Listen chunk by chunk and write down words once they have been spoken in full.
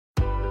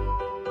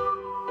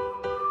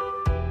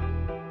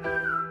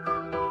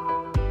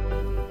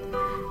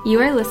You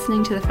are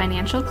listening to the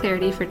Financial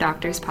Clarity for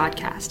Doctors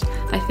podcast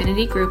by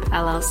Finity Group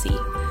LLC,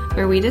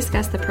 where we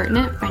discuss the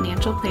pertinent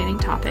financial planning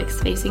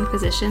topics facing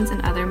physicians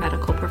and other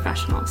medical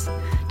professionals.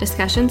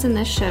 Discussions in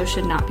this show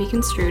should not be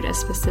construed as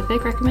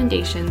specific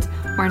recommendations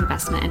or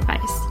investment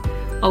advice.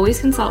 Always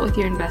consult with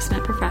your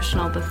investment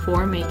professional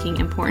before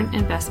making important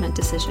investment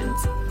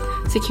decisions.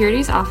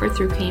 Securities offered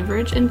through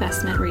Cambridge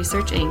Investment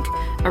Research Inc.,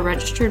 a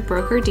registered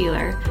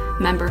broker-dealer,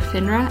 member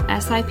FINRA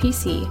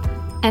SIPC.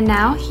 And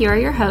now, here are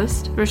your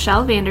hosts,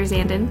 Rochelle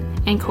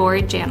Vanderzanden and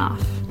Corey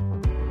Janoff.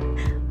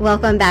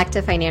 Welcome back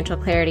to Financial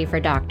Clarity for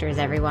Doctors,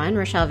 everyone.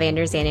 Rochelle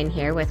Vanderzanden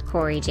here with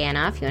Corey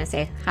Janoff. You want to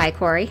say hi,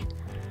 Corey?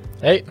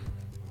 Hey.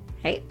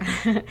 Hey.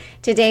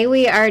 Today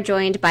we are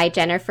joined by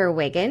Jennifer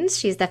Wiggins.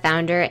 She's the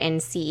founder and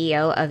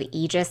CEO of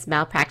Aegis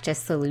Malpractice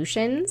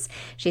Solutions.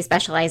 She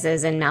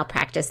specializes in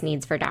malpractice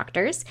needs for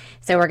doctors.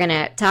 So we're going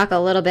to talk a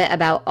little bit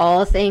about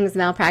all things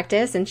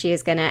malpractice, and she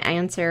is going to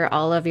answer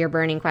all of your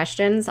burning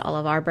questions, all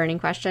of our burning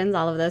questions,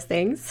 all of those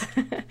things.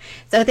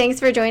 So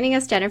thanks for joining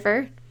us,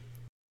 Jennifer.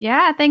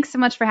 Yeah, thanks so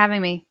much for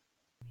having me.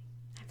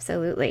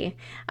 Absolutely.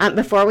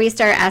 Before we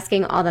start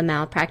asking all the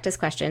malpractice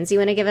questions, you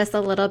want to give us a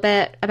little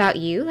bit about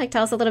you? Like,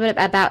 tell us a little bit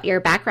about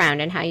your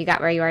background and how you got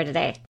where you are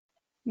today.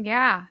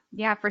 Yeah,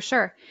 for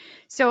sure.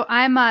 So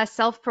I'm a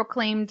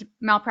self-proclaimed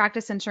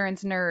malpractice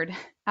insurance nerd.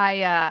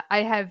 I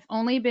have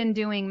only been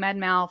doing med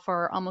mal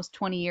for almost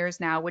 20 years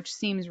now, which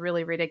seems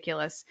really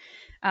ridiculous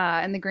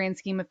in the grand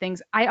scheme of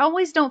things. I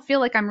always don't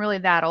feel like I'm really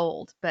that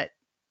old, but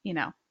you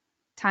know,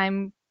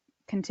 time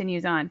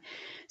continues on.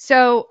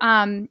 So,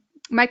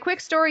 my quick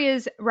story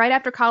is right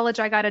after college,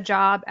 I got a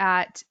job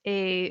at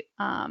a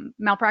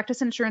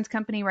malpractice insurance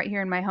company right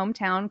here in my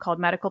hometown called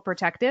Medical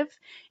Protective.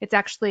 It's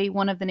actually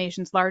one of the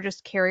nation's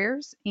largest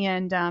carriers.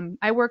 And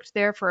I worked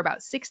there for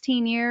about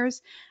 16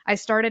 years. I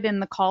started in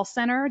the call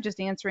center, just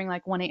answering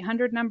like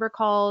 1-800 number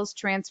calls,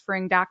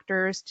 transferring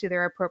doctors to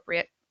their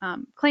appropriate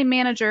claim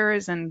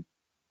managers and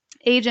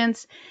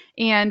agents,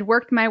 and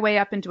worked my way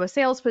up into a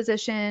sales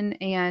position.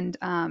 And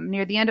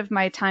near the end of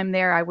my time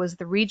there, I was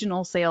the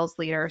regional sales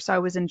leader. So I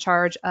was in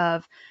charge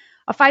of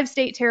a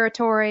 5-state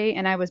territory,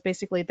 and I was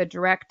basically the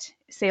direct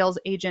sales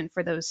agent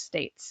for those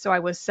states. So I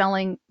was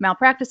selling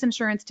malpractice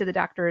insurance to the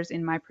doctors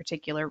in my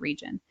particular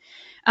region.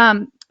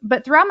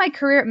 But throughout my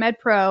career at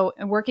MedPro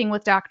and working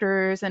with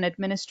doctors and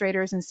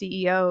administrators and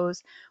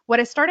CEOs, what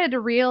I started to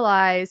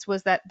realize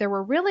was that there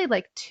were really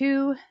like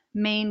two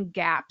main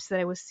gaps that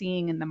I was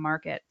seeing in the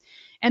market.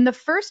 And the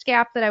first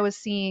gap that I was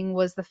seeing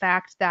was the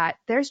fact that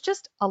there's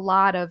just a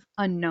lot of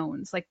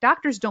unknowns. Like,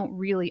 doctors don't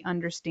really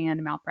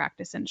understand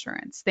malpractice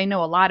insurance. They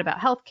know a lot about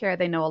healthcare.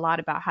 They know a lot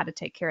about how to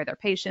take care of their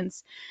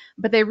patients,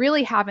 but they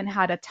really haven't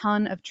had a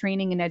ton of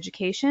training and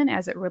education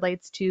as it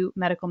relates to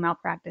medical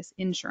malpractice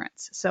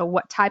insurance. So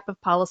what type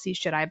of policy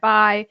should I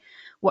buy?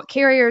 What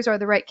carriers are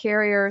the right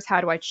carriers? How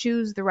do I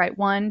choose the right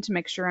one to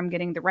make sure I'm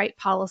getting the right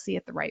policy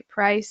at the right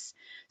price?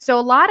 So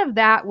a lot of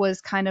that was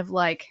kind of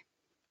like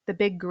the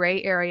big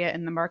gray area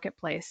in the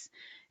marketplace.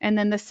 And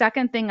then the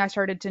second thing I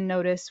started to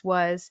notice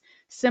was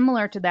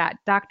similar to that,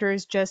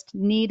 doctors just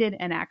needed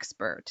an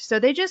expert. So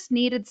they just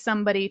needed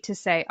somebody to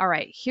say, all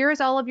right,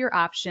 here's all of your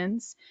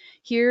options.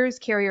 Here's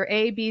carrier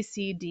A, B,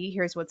 C, D.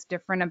 Here's what's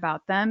different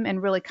about them,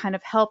 and really kind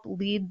of help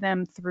lead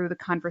them through the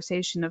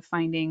conversation of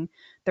finding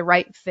the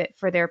right fit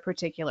for their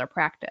particular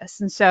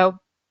practice. And so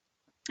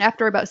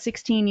after about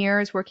 16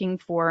 years working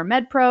for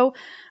MedPro,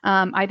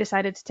 I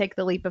decided to take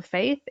the leap of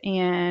faith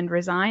and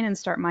resign and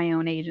start my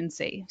own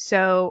agency.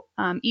 So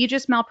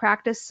Aegis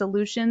Malpractice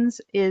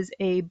Solutions is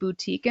a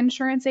boutique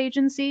insurance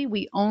agency.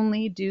 We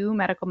only do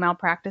medical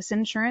malpractice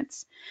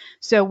insurance.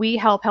 So we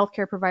help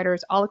healthcare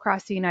providers all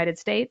across the United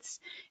States.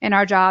 And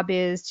our job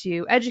is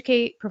to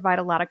educate, provide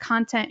a lot of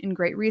content and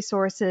great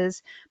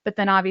resources, but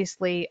then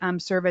obviously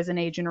serve as an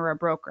agent or a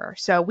broker.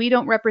 So we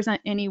don't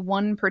represent any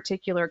one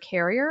particular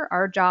carrier.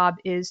 Our job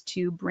is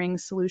to bring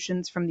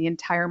solutions from the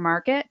entire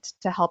market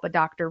to help a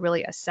doctor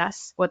really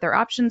assess what their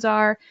options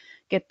are,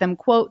 get them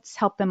quotes,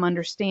 help them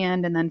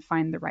understand, and then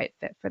find the right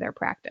fit for their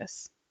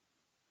practice.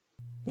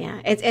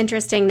 Yeah, it's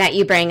interesting that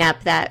you bring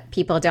up that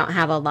people don't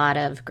have a lot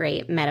of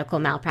great medical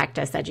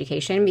malpractice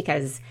education,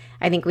 because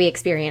I think we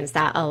experience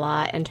that a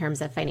lot in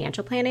terms of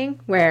financial planning,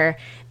 where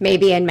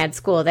maybe in med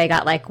school they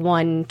got like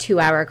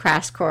 1-2-hour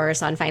crash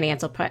course on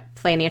financial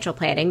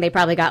planning. They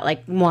probably got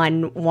like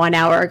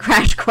 1-hour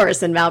crash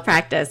course in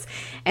malpractice,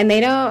 and they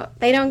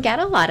don't get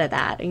a lot of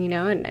that, you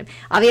know. And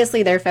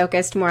obviously they're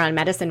focused more on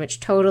medicine, which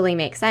totally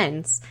makes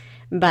sense,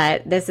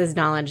 but this is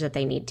knowledge that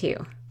they need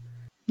too.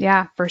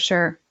 Yeah, for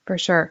sure.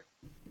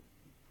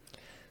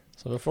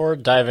 So before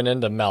diving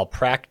into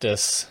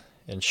malpractice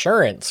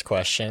insurance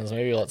questions,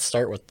 maybe let's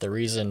start with the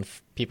reason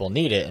people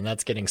need it, and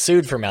that's getting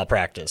sued for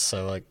malpractice.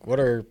 So like, what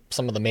are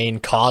some of the main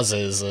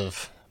causes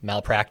of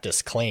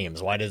malpractice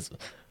claims? Why does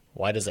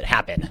it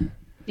happen?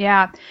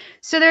 Yeah.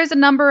 So there's a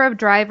number of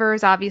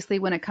drivers, obviously,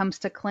 when it comes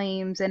to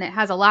claims, and it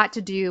has a lot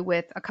to do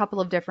with a couple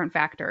of different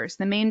factors.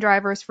 The main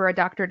drivers for a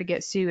doctor to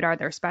get sued are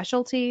their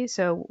specialty.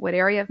 So what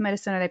area of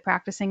medicine are they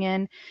practicing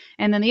in?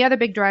 And then the other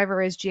big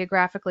driver is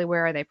geographically,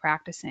 where are they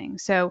practicing?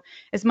 So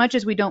as much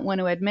as we don't want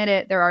to admit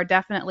it, there are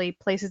definitely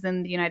places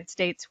in the United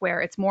States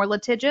where it's more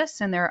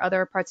litigious, and there are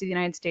other parts of the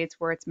United States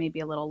where it's maybe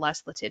a little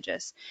less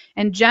litigious.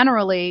 And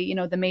generally,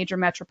 the major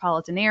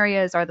metropolitan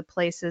areas are the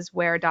places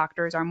where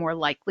doctors are more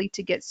likely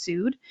to get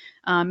sued.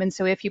 And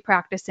so if you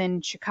practice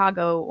in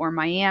Chicago or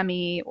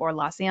Miami or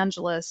Los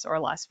Angeles or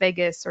Las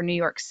Vegas or New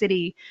York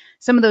City,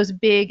 some of those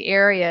big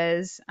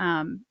areas,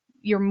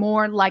 you're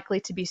more likely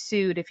to be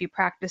sued if you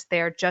practice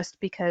there just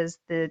because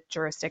the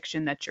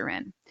jurisdiction that you're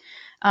in.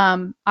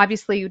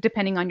 Obviously,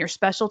 depending on your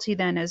specialty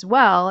then as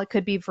well, it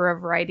could be for a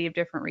variety of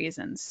different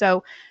reasons.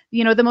 So,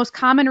 the most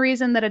common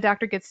reason that a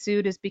doctor gets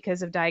sued is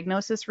because of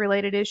diagnosis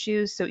related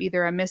issues. So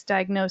either a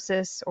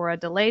misdiagnosis or a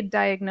delayed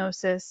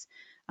diagnosis.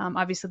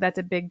 Obviously, that's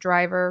a big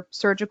driver.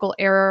 Surgical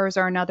errors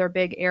are another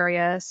big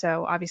area.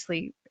 So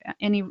obviously,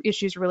 any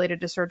issues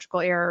related to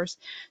surgical errors.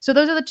 So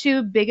those are the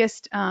two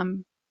biggest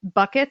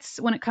buckets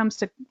when it comes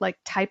to like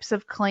types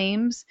of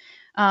claims.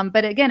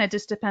 But again, it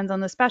just depends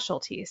on the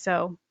specialty.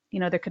 So,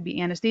 there could be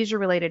anesthesia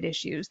related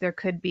issues. There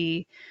could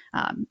be,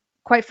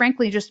 quite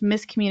frankly, just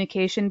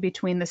miscommunication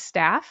between the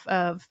staff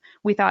of,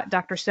 we thought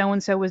Dr.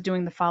 So-and-so was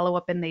doing the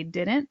follow-up and they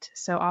didn't.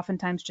 So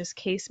oftentimes just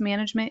case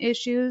management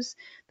issues.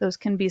 Those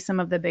can be some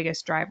of the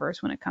biggest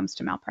drivers when it comes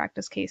to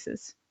malpractice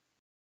cases.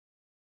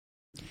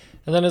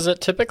 And then is it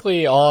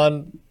typically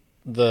on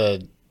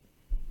the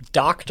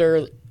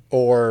doctor,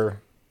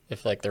 or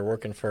if like they're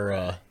working for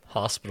a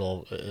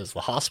hospital, is the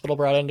hospital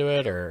brought into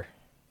it, or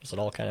is it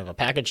all kind of a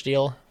package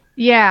deal?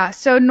 Yeah.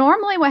 So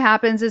normally what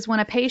happens is when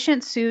a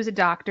patient sues a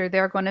doctor,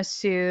 they're going to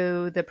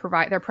sue their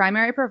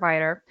primary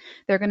provider.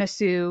 They're going to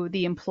sue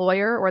the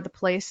employer or the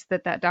place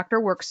that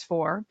doctor works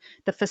for,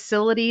 the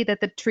facility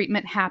that the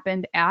treatment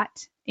happened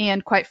at,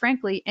 and quite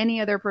frankly, any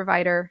other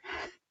provider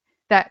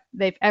that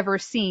they've ever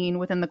seen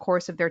within the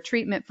course of their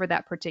treatment for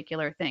that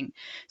particular thing.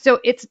 So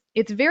it's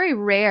very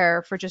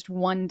rare for just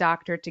one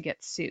doctor to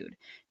get sued.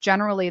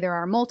 Generally, there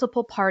are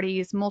multiple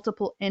parties,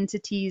 multiple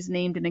entities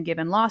named in a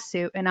given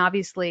lawsuit. And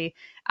obviously,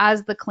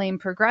 as the claim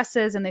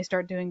progresses and they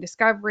start doing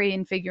discovery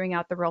and figuring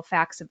out the real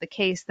facts of the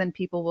case, then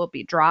people will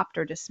be dropped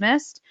or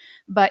dismissed.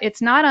 But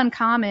it's not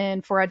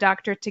uncommon for a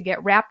doctor to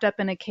get wrapped up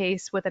in a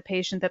case with a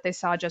patient that they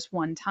saw just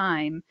one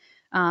time,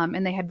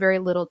 and they had very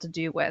little to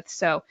do with.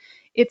 So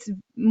it's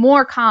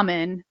more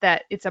common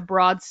that it's a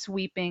broad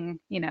sweeping,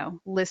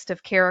 list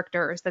of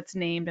characters that's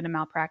named in a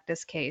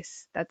malpractice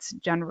case. That's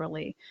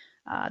generally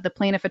the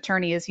plaintiff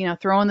attorney is,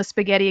 throwing the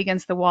spaghetti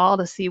against the wall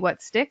to see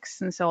what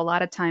sticks. And so a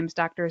lot of times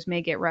doctors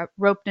may get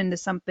roped into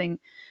something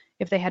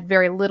if they had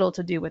very little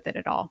to do with it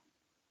at all.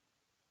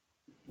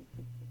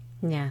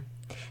 Yeah.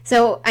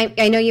 So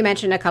I know you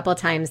mentioned a couple of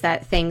times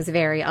that things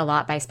vary a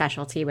lot by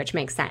specialty, which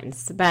makes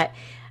sense. But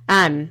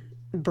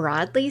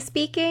broadly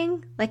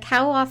speaking, like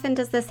how often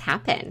does this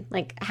happen?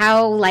 Like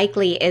how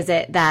likely is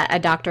it that a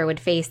doctor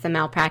would face a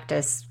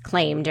malpractice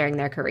claim during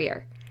their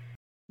career?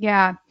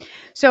 Yeah.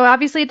 So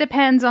obviously it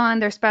depends on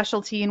their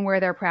specialty and where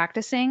they're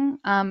practicing.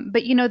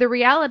 But the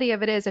reality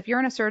of it is if you're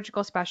in a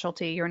surgical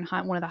specialty, you're in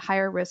one of the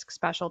higher risk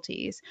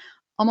specialties,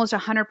 almost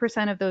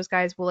 100% of those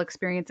guys will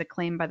experience a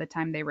claim by the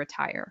time they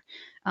retire.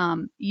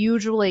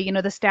 Usually,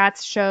 the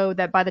stats show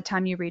that by the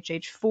time you reach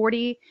age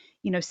 40,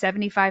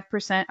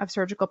 75% of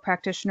surgical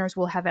practitioners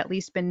will have at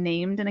least been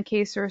named in a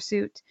case or a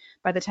suit.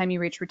 By the time you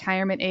reach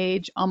retirement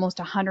age, almost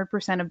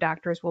 100% of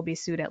doctors will be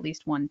sued at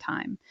least one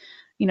time.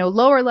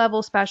 Lower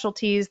level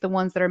specialties, the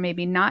ones that are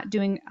maybe not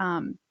doing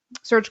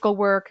surgical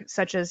work,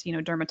 such as,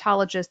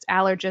 dermatologists,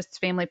 allergists,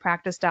 family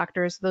practice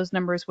doctors, those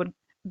numbers would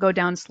go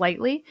down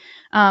slightly,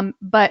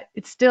 but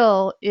it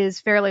still is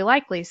fairly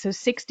likely. So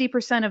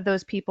 60% of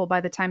those people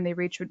by the time they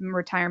reach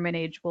retirement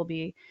age will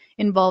be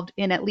involved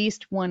in at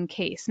least one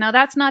case. Now,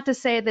 that's not to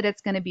say that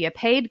it's going to be a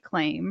paid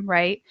claim,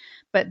 right?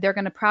 But they're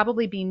going to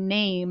probably be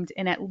named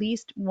in at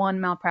least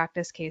one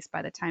malpractice case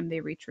by the time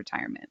they reach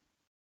retirement.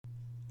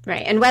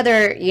 Right. And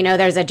whether,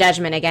 there's a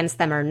judgment against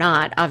them or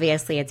not,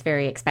 obviously it's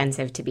very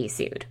expensive to be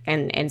sued.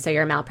 And so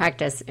your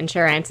malpractice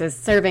insurance is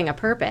serving a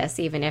purpose,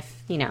 even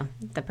if,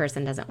 the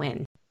person doesn't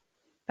win.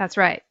 That's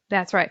right.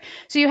 That's right.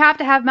 So you have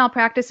to have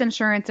malpractice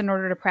insurance in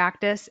order to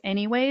practice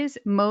anyways.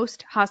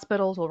 Most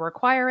hospitals will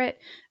require it.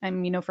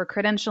 And, for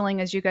credentialing,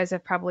 as you guys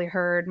have probably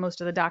heard, most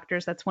of the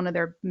doctors, that's one of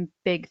their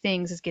big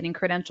things is getting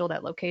credentialed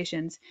at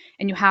locations.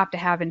 And you have to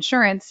have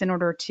insurance in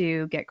order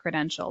to get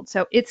credentialed.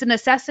 So it's a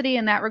necessity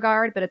in that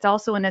regard, but it's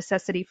also a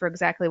necessity for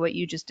exactly what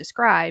you just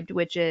described,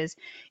 which is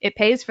it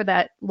pays for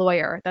that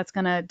lawyer that's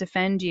going to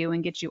defend you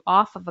and get you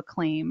off of a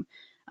claim.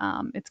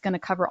 It's going to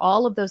cover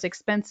all of those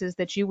expenses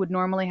that you would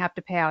normally have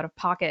to pay out of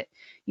pocket.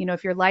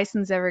 If your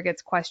license ever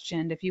gets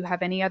questioned, if you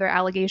have any other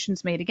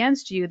allegations made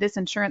against you, this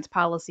insurance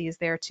policy is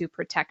there to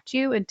protect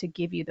you and to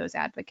give you those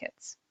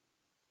advocates.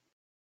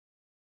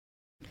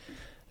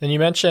 And you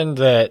mentioned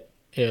that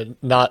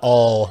not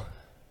all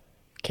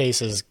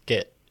cases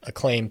get a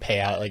claim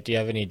payout? Like, do you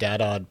have any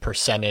data on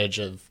percentage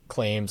of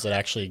claims that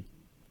actually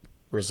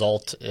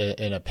result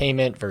in a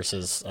payment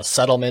versus a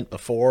settlement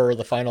before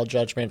the final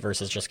judgment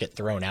versus just get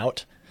thrown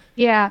out?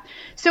 Yeah.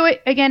 So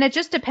it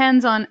just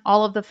depends on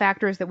all of the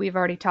factors that we've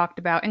already talked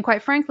about. And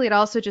quite frankly, it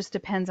also just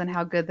depends on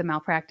how good the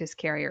malpractice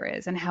carrier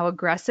is and how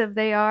aggressive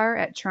they are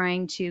at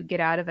trying to get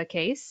out of a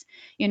case.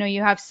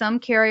 You have some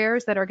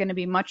carriers that are going to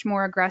be much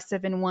more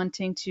aggressive in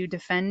wanting to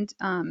defend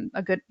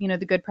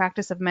the good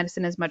practice of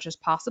medicine as much as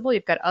possible.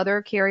 You've got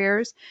other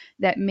carriers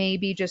that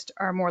maybe just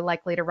are more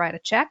likely to write a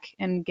check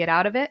and get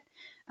out of it.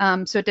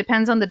 So it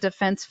depends on the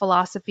defense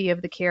philosophy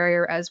of the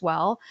carrier as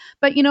well.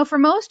 But, for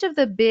most of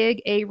the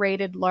big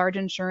A-rated large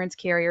insurance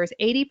carriers,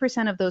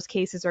 80% of those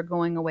cases are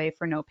going away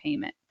for no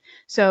payment.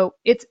 So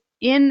it's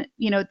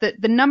the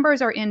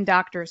numbers are in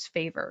doctors'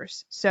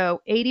 favors.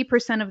 So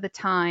 80% of the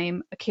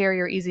time, a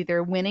carrier is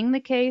either winning the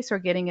case or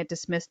getting it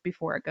dismissed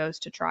before it goes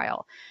to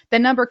trial. The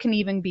number can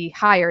even be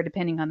higher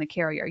depending on the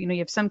carrier. You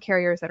have some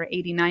carriers that are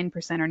 89%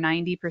 or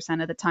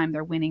 90% of the time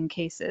they're winning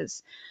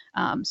cases.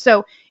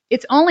 So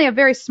it's only a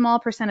very small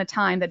percent of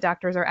time that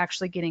doctors are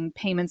actually getting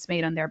payments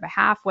made on their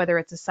behalf, whether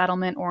it's a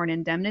settlement or an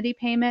indemnity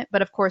payment.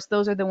 But of course,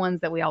 those are the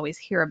ones that we always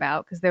hear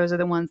about because those are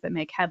the ones that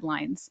make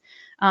headlines.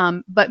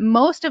 But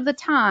most of the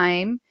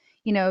time,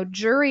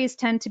 juries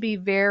tend to be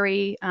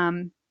very,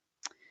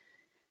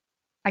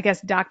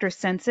 doctor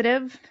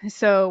sensitive.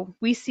 So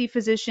we see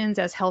physicians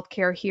as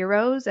healthcare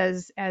heroes,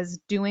 as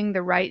doing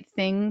the right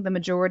thing the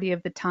majority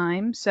of the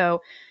time.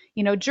 So,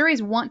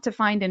 juries want to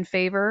find in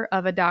favor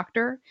of a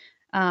doctor.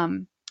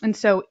 And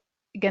so,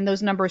 again,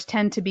 those numbers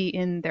tend to be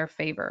in their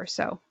favor.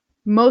 So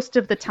most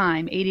of the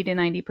time, 80 to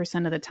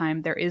 90% of the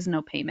time, there is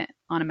no payment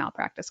on a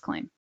malpractice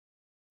claim.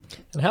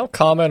 And how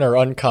common or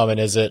uncommon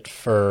is it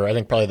for, I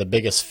think probably the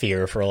biggest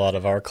fear for a lot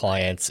of our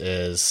clients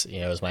is,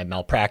 is my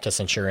malpractice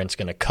insurance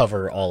going to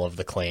cover all of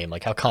the claim?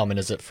 Like, how common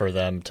is it for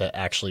them to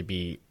actually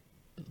be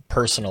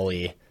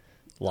personally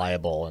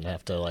liable and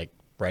have to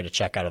write a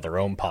check out of their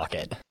own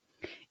pocket?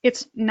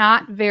 It's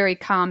not very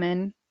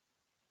common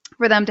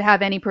for them to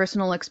have any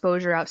personal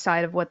exposure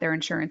outside of what their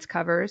insurance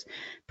covers,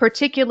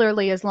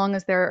 particularly as long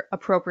as they're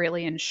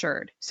appropriately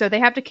insured. So they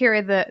have to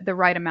carry the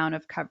right amount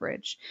of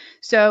coverage.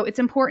 So it's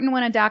important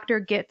when a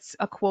doctor gets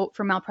a quote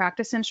for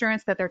malpractice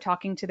insurance that they're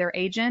talking to their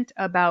agent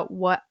about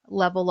what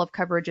level of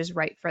coverage is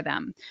right for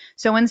them.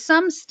 So in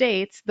some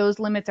states, those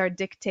limits are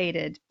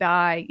dictated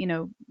by,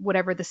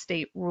 whatever the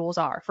state rules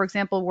are. For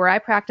example, where I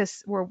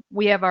practice, where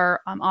we have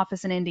our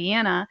office in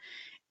Indiana,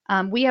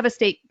 we have a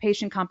state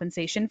patient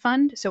compensation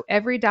fund. So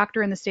every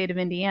doctor in the state of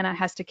Indiana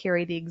has to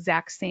carry the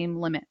exact same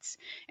limits.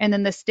 And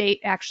then the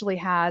state actually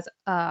has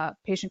a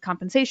patient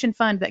compensation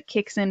fund that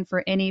kicks in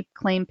for any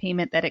claim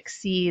payment that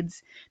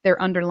exceeds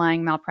their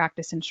underlying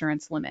malpractice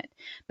insurance limit.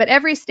 But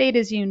every state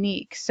is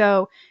unique.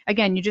 So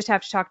again, you just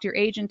have to talk to your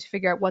agent to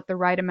figure out what the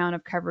right amount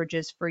of coverage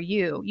is for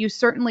you. You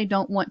certainly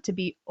don't want to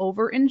be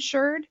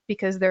overinsured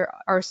because there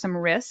are some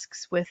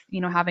risks with,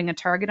 having a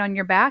target on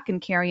your back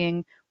and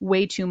carrying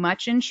way too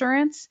much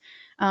insurance,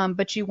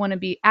 but you want to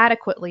be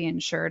adequately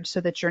insured so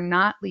that you're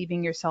not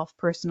leaving yourself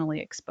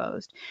personally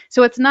exposed.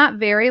 So it's not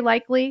very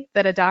likely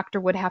that a doctor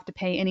would have to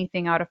pay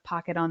anything out of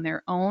pocket on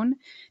their own.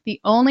 The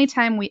only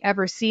time we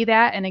ever see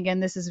that, and again,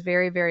 this is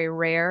very, very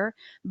rare,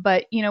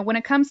 but when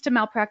it comes to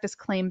malpractice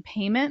claim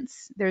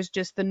payments, there's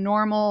just the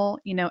normal,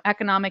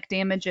 economic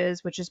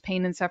damages, which is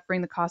pain and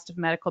suffering, the cost of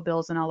medical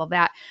bills and all of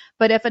that.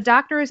 But if a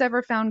doctor is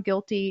ever found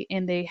guilty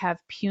and they have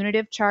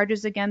punitive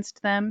charges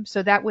against them,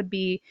 so that would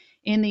be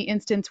in the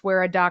instance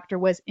where a doctor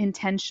was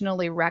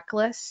intentionally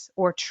reckless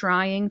or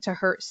trying to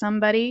hurt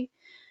somebody,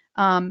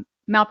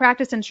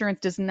 malpractice insurance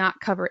does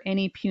not cover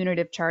any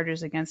punitive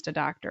charges against a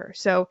doctor.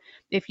 So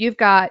if you've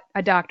got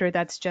a doctor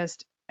that's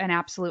just an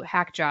absolute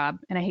hack job,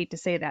 and I hate to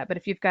say that, but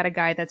if you've got a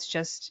guy that's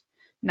just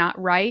not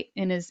right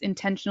and is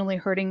intentionally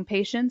hurting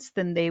patients,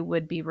 then they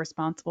would be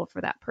responsible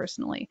for that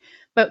personally.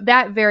 But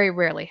that very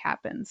rarely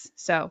happens.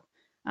 So,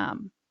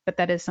 but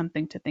that is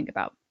something to think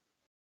about.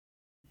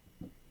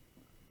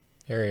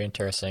 Very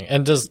interesting.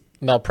 And does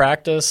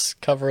malpractice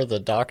cover the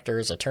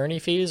doctor's attorney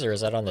fees, or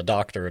is that on the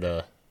doctor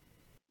to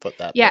put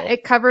that Yeah, bill?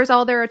 it covers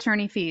all their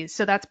attorney fees.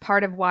 So that's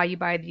part of why you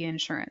buy the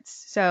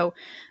insurance. So,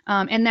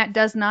 and that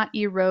does not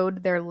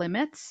erode their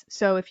limits.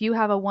 So if you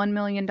have a $1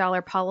 million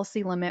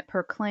policy limit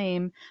per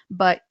claim,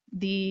 but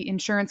the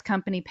insurance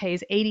company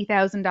pays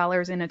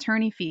 $80,000 in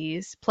attorney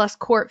fees, plus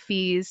court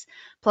fees,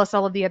 plus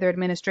all of the other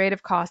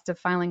administrative costs of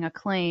filing a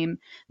claim,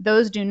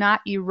 those do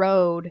not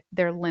erode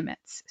their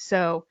limits.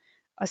 So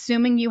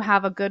assuming you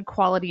have a good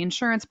quality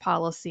insurance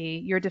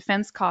policy, your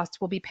defense costs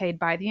will be paid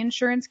by the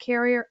insurance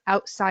carrier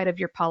outside of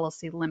your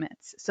policy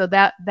limits. So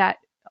that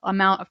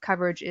amount of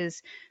coverage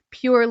is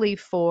purely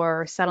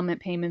for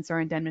settlement payments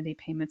or indemnity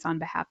payments on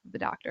behalf of the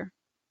doctor.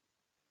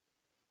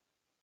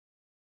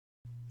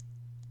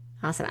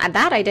 Awesome.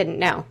 That I didn't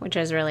know, which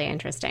is really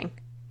interesting.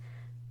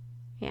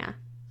 Yeah.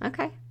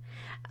 Okay.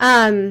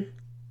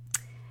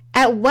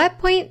 At what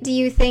point do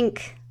you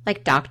think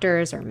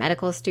doctors or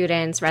medical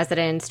students,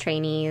 residents,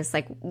 trainees,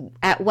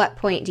 at what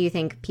point do you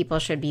think people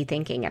should be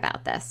thinking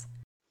about this?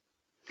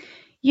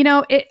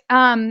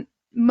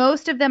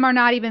 Most of them are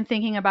not even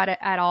thinking about it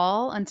at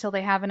all until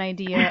they have an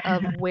idea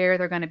of where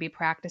they're going to be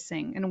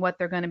practicing and what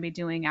they're going to be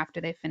doing after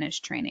they finish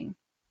training.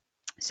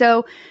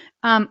 So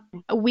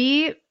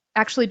we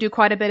actually do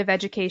quite a bit of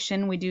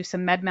education. We do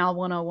some MedMal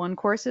 101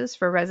 courses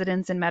for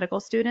residents and medical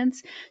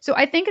students. So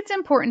I think it's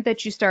important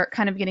that you start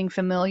kind of getting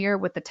familiar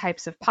with the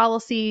types of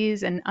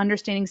policies and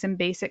understanding some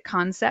basic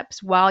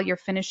concepts while you're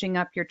finishing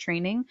up your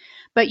training.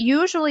 But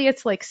usually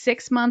it's like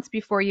 6 months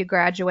before you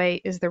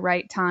graduate is the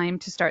right time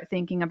to start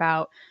thinking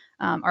about,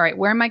 all right,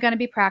 where am I going to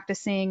be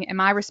practicing?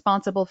 Am I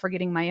responsible for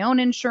getting my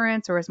own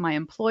insurance, or is my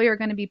employer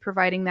going to be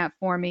providing that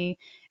for me?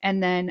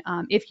 And then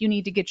if you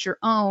need to get your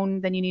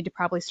own, then you need to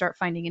probably start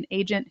finding an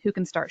agent who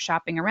can start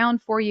shopping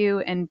around for you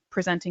and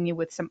presenting you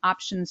with some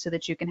options so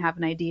that you can have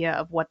an idea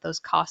of what those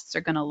costs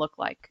are going to look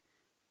like.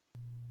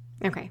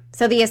 Okay.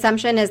 So the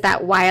assumption is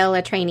that while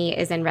a trainee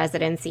is in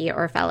residency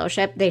or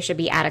fellowship, they should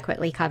be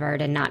adequately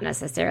covered and not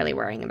necessarily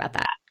worrying about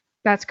that.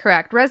 That's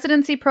correct.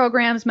 Residency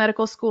programs,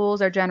 medical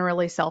schools are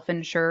generally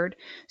self-insured.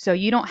 So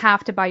you don't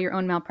have to buy your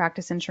own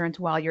malpractice insurance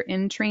while you're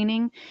in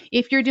training.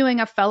 If you're doing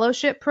a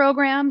fellowship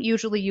program,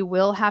 usually you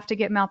will have to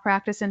get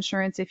malpractice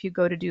insurance if you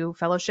go to do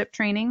fellowship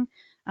training.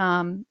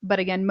 But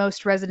again,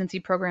 most residency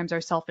programs are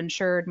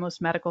self-insured.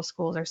 Most medical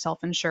schools are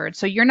self-insured.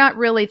 So you're not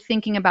really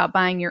thinking about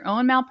buying your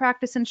own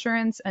malpractice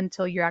insurance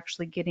until you're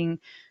actually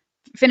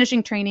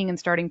finishing training and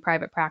starting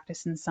private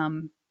practice in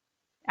some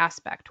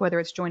aspect, whether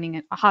it's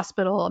joining a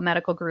hospital, a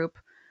medical group,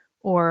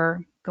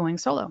 or going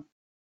solo.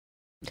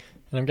 And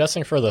I'm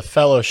guessing for the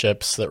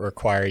fellowships that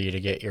require you to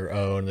get your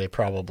own, they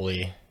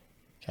probably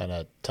kind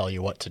of tell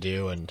you what to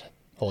do and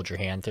hold your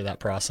hand through that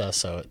process.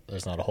 So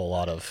there's not a whole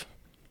lot of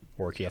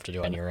work you have to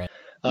do on your end.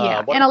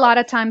 Yeah. And a lot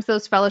of times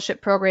those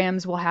fellowship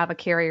programs will have a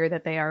carrier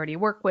that they already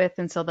work with.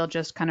 And so they'll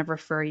just kind of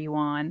refer you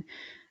on.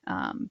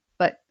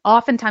 But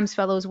oftentimes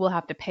fellows will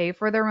have to pay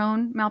for their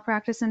own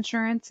malpractice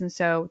insurance. And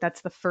so that's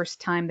the first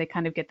time they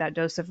kind of get that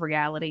dose of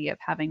reality of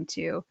having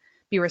to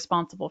be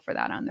responsible for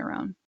that on their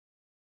own.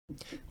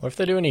 What if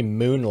they do any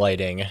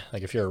moonlighting?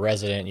 Like if you're a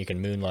resident, you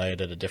can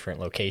moonlight at a different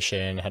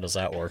location. How does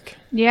that work?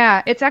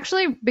 Yeah, it's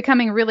actually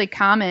becoming really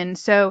common.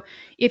 So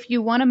if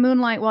you want to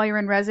moonlight while you're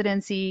in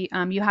residency,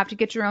 you have to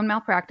get your own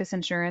malpractice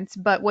insurance.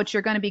 But what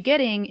you're going to be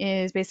getting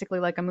is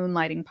basically like a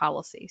moonlighting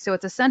policy. So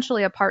it's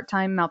essentially a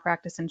part-time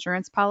malpractice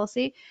insurance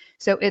policy.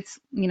 So it's,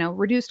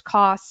 reduced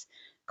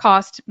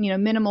cost,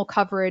 minimal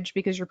coverage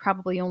because you're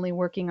probably only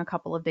working a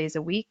couple of days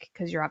a week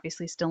because you're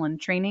obviously still in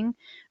training,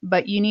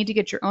 but you need to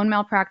get your own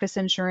malpractice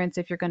insurance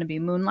if you're going to be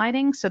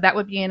moonlighting. So that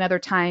would be another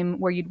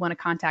time where you'd want to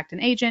contact an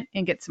agent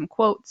and get some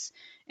quotes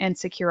and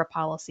secure a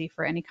policy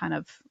for any kind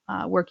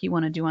of work you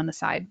want to do on the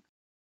side.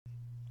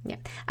 Yeah.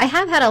 I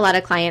have had a lot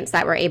of clients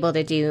that were able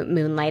to do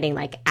moonlighting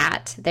like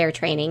at their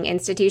training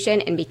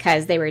institution. And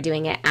because they were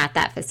doing it at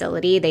that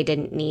facility, they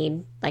didn't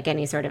need like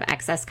any sort of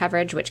excess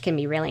coverage, which can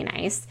be really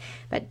nice,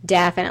 but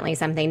definitely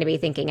something to be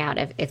thinking out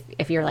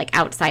if you're like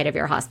outside of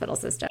your hospital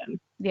system.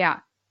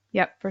 Yeah.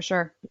 Yep, for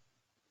sure.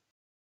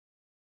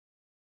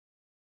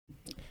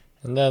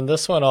 And then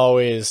this one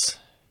always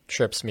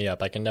trips me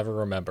up. I can never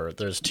remember.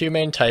 There's two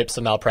main types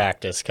of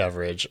malpractice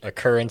coverage,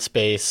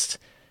 occurrence-based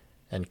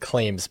and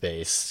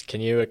claims-based.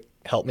 Can you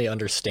help me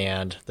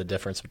understand the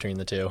difference between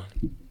the two?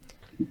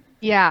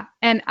 Yeah.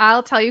 And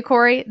I'll tell you,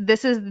 Corey,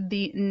 this is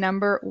the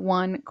number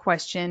one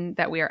question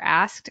that we are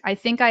asked. I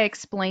think I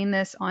explain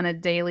this on a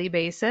daily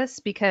basis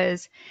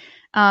because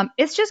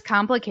it's just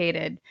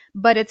complicated,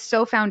 but it's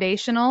so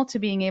foundational to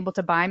being able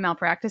to buy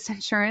malpractice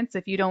insurance.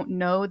 If you don't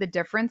know the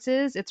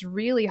differences, it's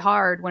really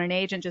hard when an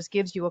agent just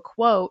gives you a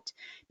quote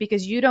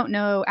because you don't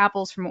know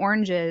apples from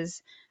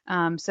oranges.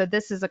 So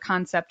this is a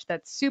concept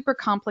that's super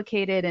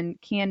complicated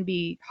and can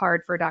be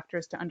hard for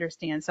doctors to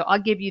understand. So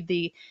I'll give you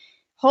the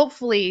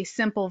hopefully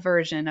simple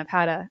version of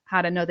how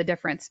to know the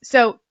difference.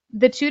 So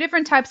the two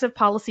different types of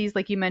policies,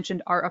 like you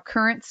mentioned, are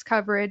occurrence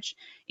coverage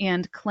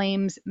and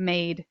claims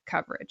made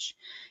coverage.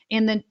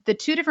 And the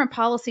two different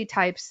policy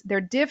types,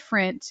 they're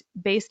different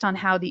based on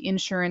how the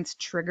insurance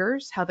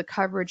triggers, how the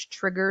coverage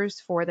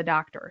triggers for the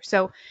doctor.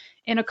 So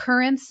an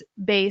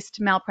occurrence-based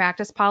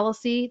malpractice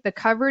policy, the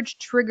coverage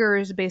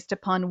triggers based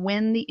upon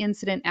when the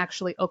incident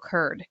actually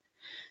occurred.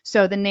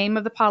 So the name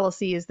of the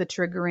policy is the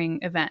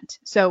triggering event.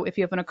 So if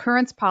you have an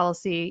occurrence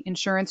policy,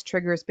 insurance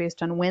triggers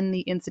based on when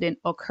the incident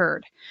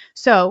occurred.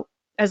 So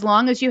as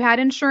long as you had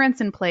insurance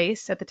in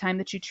place at the time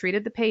that you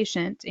treated the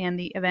patient and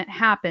the event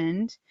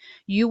happened,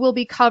 you will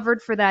be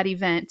covered for that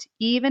event,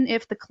 even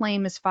if the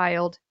claim is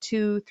filed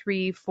 2,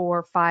 3,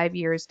 4, 5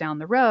 years down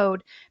the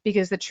road,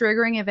 because the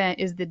triggering event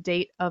is the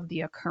date of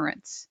the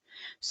occurrence.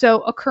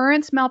 So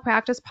occurrence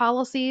malpractice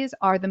policies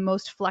are the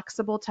most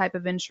flexible type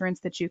of insurance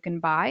that you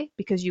can buy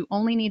because you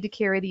only need to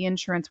carry the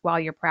insurance while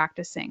you're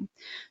practicing.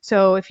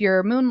 So if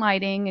you're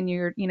moonlighting and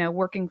you're,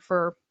 working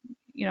for,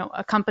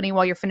 a company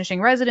while you're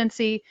finishing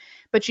residency,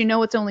 but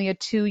it's only a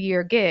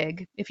 2-year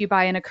gig, if you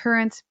buy an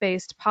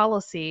occurrence-based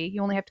policy,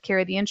 you only have to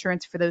carry the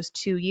insurance for those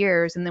 2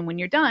 years. And then when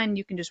you're done,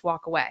 you can just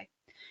walk away.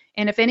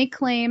 And if any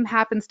claim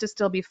happens to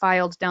still be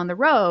filed down the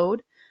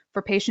road,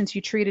 for patients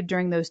you treated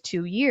during those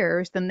 2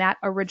 years, then that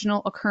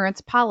original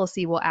occurrence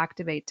policy will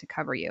activate to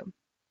cover you.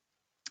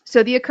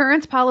 So the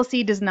occurrence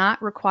policy does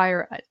not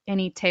require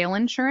any tail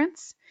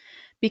insurance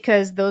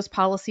because those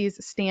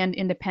policies stand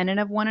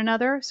independent of one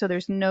another. So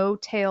there's no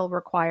tail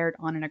required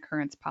on an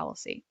occurrence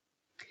policy.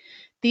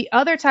 The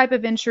other type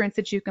of insurance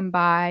that you can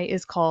buy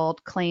is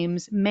called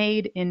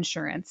claims-made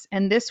insurance,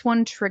 and this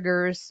one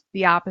triggers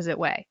the opposite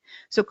way.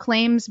 So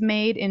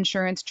claims-made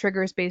insurance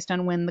triggers based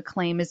on when the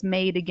claim is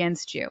made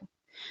against you.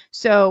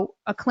 So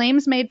a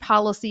claims-made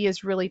policy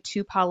is really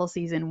 2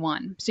 policies in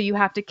one. So you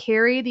have to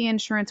carry the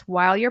insurance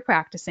while you're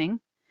practicing,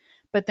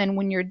 but then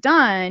when you're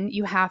done,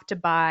 you have to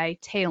buy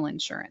tail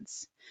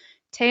insurance.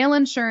 Tail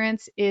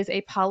insurance is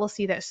a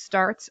policy that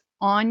starts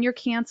on your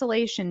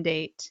cancellation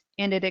date,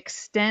 and it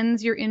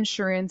extends your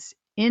insurance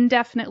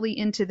indefinitely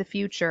into the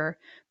future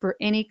for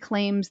any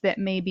claims that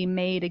may be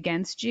made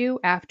against you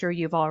after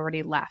you've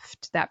already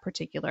left that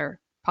particular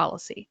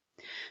policy.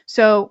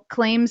 So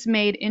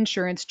claims-made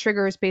insurance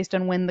triggers based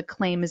on when the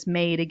claim is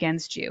made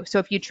against you. So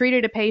if you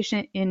treated a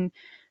patient in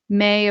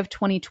May of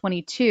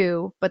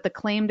 2022, but the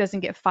claim doesn't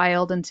get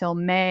filed until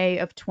May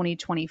of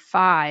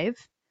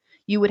 2025,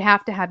 you would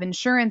have to have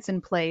insurance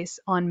in place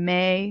on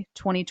May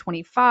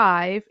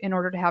 2025 in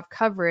order to have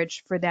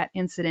coverage for that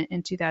incident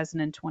in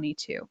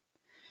 2022.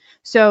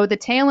 So the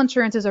tail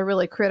insurance is a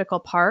really critical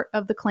part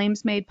of the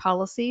claims-made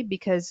policy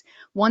because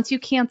once you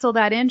cancel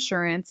that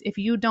insurance, if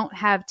you don't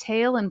have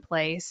tail in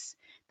place,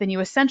 then you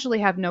essentially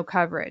have no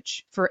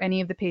coverage for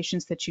any of the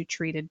patients that you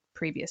treated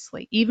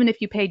previously. Even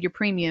if you paid your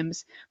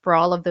premiums for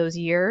all of those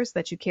years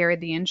that you carried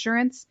the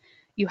insurance,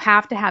 you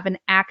have to have an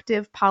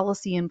active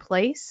policy in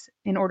place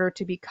in order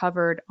to be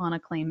covered on a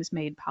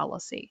claims-made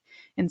policy.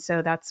 And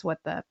so that's what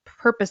the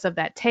purpose of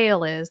that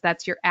tail is.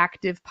 That's your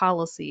active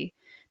policy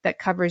that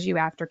covers you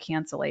after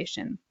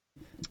cancellation.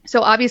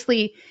 So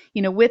obviously,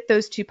 with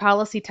those 2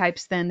 policy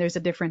types, then there's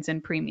a difference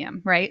in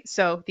premium, right?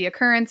 So the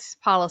occurrence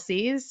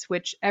policies,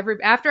 which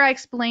after I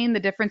explain the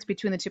difference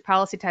between the 2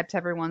 policy types,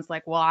 everyone's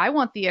like, well, I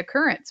want the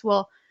occurrence.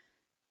 Well,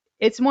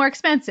 it's more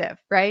expensive,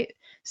 right?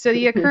 So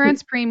the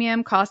occurrence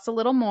premium costs a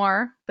little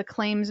more. The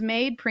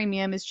claims-made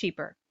premium is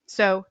cheaper.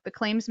 So the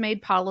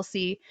claims-made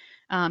policy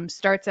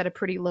starts at a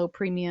pretty low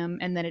premium,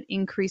 and then it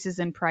increases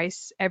in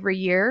price every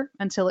year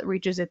until it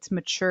reaches its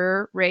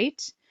mature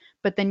rate.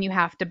 But then you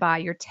have to buy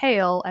your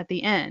tail at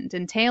the end.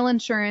 And tail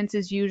insurance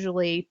is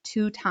usually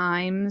 2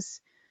 times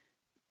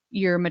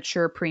your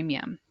mature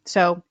premium.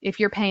 So if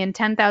you're paying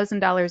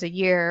 $10,000 a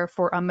year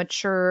for a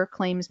mature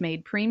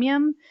claims-made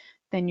premium,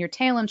 then your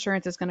tail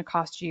insurance is going to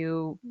cost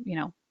you,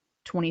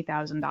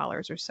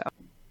 $20,000 or so.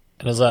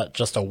 And is that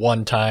just a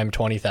one-time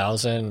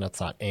 $20,000? That's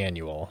not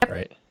annual,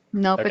 right?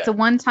 Nope, okay. It's a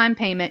one-time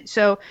payment.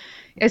 So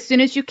as soon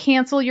as you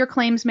cancel your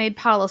claims-made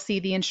policy,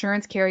 the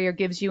insurance carrier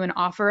gives you an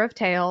offer of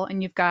tail,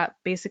 and you've got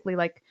basically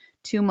like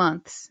 2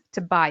 months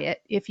to buy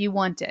it if you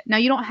want it. Now,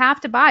 you don't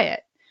have to buy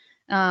it,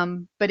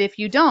 but if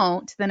you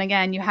don't, then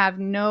again, you have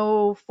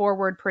no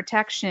forward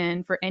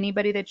protection for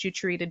anybody that you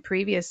treated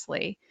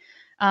previously.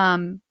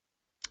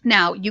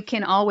 Now, you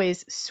can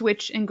always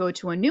switch and go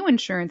to a new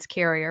insurance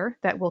carrier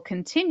that will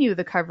continue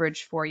the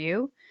coverage for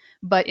you.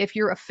 But if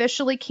you're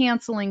officially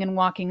canceling and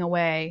walking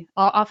away,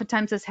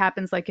 oftentimes this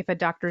happens like if a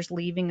doctor's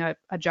leaving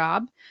a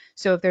job.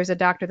 So if there's a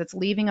doctor that's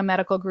leaving a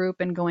medical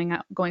group and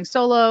going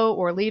solo,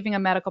 or leaving a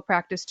medical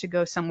practice to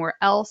go somewhere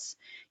else,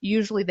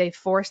 usually they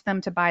force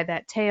them to buy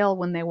that tail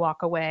when they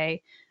walk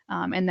away.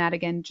 And that,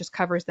 again, just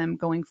covers them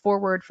going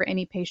forward for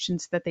any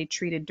patients that they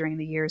treated during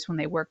the years when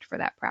they worked for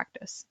that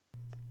practice.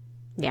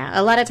 Yeah,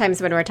 a lot of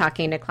times when we're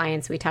talking to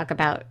clients, we talk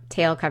about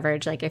tail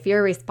coverage. Like, if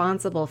you're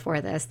responsible for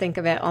this, think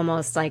of it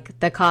almost like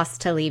the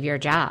cost to leave your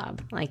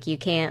job. Like, you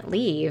can't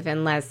leave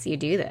unless you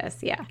do this.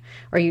 Yeah.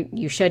 Or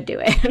you should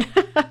do it.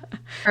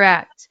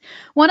 Correct.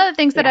 One of the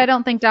things that I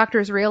don't think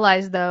doctors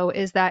realize, though,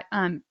 is that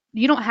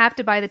you don't have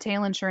to buy the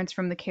tail insurance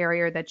from the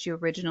carrier that you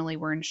originally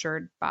were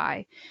insured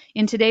by.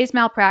 In today's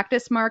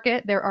malpractice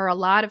market, there are a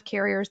lot of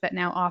carriers that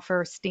now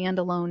offer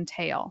standalone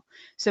tail.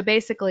 So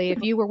basically,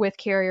 if you were with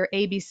carrier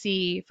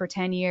ABC for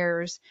 10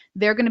 years,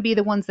 they're going to be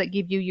the ones that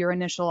give you your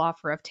initial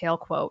offer of tail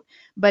quote.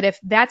 But if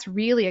that's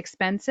really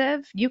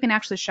expensive, you can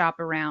actually shop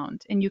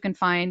around, and you can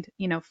find,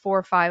 4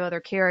 or 5 other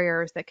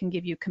carriers that can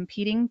give you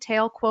competing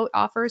tail quote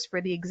offers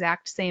for the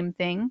exact same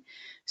thing.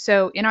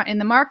 So in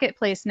the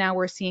marketplace now,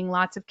 we're seeing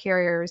lots of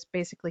carriers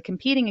basically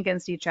competing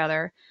against each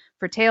other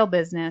for tail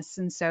business.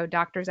 And so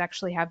doctors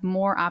actually have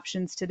more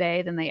options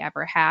today than they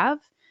ever have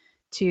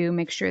to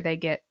make sure they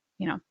get,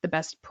 the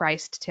best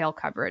priced tail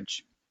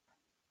coverage.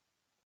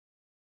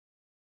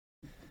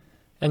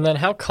 And then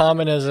how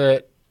common is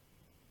it,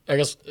 I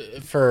guess,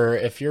 for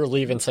if you're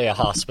leaving, say, a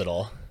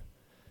hospital,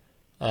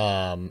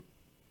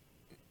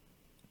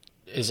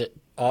 is it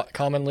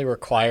commonly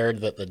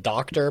required that the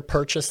doctor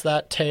purchase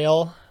that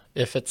tail?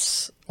 If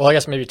it's, well, I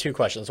guess maybe 2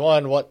 questions.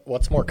 One,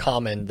 what's more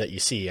common that you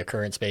see,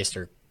 occurrence-based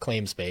or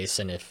claims-based?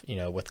 And if,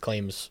 with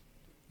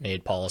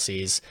claims-made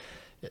policies,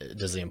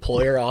 does the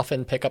employer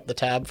often pick up the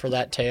tab for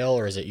that tail,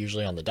 or is it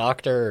usually on the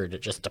doctor, or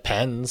it just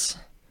depends?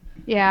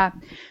 Yeah.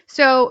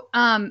 So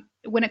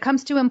when it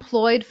comes to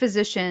employed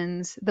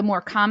physicians, the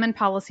more common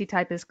policy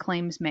type is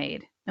claims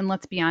made. And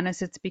let's be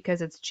honest, it's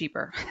because it's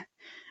cheaper.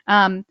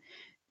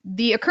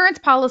 The occurrence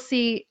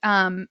policy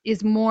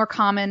is more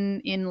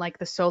common in like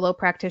the solo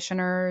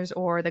practitioners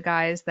or the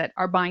guys that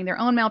are buying their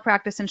own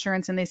malpractice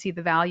insurance and they see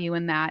the value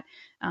in that.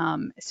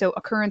 So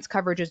occurrence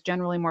coverage is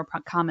generally more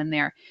common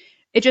there.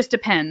 It just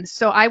depends.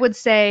 So I would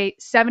say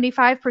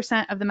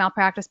 75% of the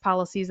malpractice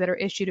policies that are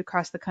issued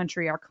across the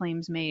country are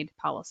claims made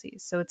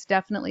policies. So it's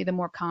definitely the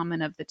more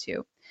common of the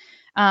two.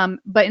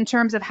 But in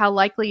terms of how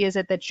likely is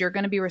it that you're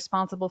going to be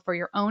responsible for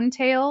your own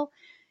tail,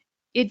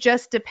 it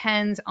just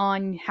depends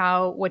on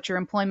what your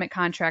employment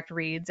contract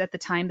reads at the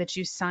time that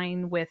you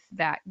sign with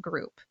that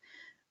group.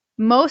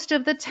 Most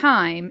of the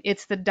time,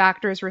 it's the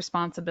doctor's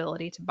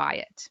responsibility to buy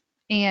it.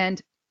 And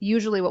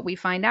usually what we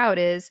find out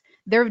is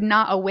they're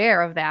not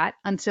aware of that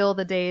until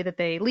the day that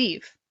they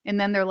leave. And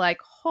then they're like,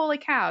 holy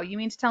cow, you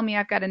mean to tell me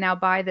I've got to now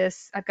buy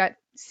this? I've got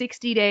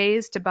 60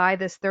 days to buy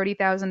this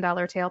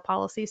 $30,000 tail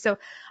policy. So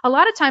a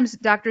lot of times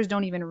doctors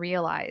don't even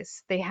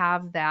realize they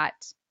have that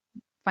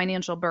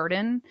financial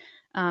burden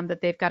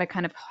that they've got to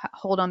kind of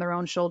hold on their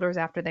own shoulders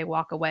after they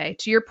walk away.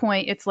 To your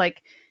point, it's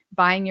like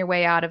buying your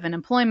way out of an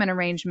employment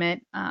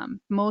arrangement.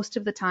 Most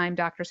of the time,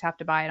 doctors have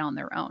to buy it on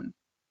their own.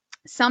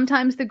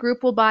 Sometimes the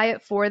group will buy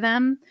it for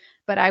them,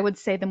 but I would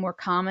say the more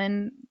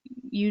common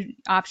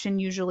option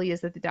usually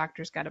is that the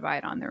doctor's got to buy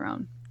it on their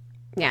own.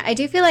 Yeah, I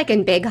do feel like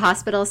in big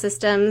hospital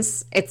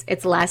systems,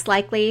 it's less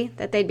likely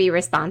that they'd be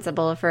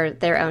responsible for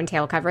their own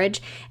tail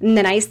coverage. And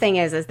the nice thing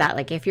is that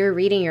like if you're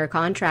reading your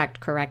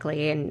contract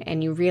correctly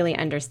and you really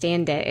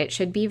understand it, it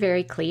should be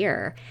very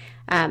clear.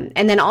 And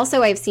then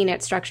also I've seen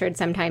it structured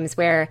sometimes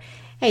where,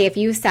 hey, if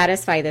you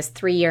satisfy this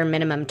 3-year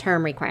minimum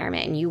term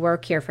requirement and you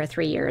work here for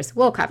 3 years,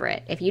 we'll cover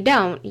it. If you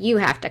don't, you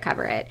have to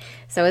cover it.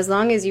 So as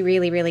long as you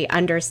really, really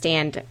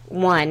understand,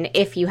 one,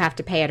 if you have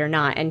to pay it or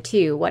not, and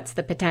two, what's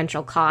the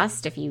potential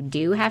cost if you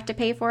do have to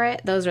pay for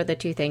it, those are the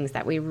two things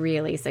that we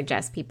really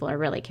suggest people are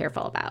really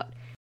careful about.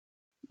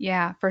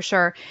 Yeah, for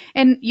sure.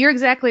 And you're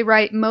exactly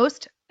right.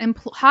 Most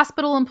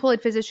hospital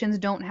employed physicians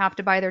don't have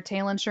to buy their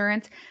tail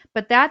insurance,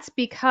 but that's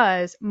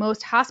because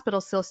most hospital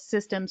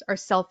systems are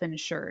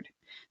self-insured.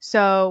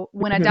 So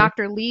when a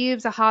doctor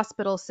leaves a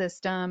hospital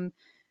system,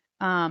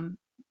 the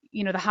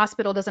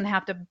hospital doesn't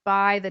have to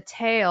buy the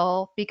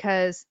tail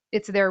because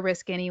it's their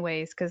risk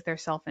anyways, because they're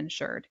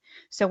self-insured.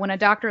 So when a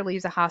doctor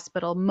leaves a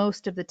hospital,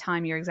 most of the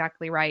time, you're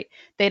exactly right.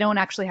 They don't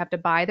actually have to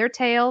buy their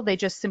tail. They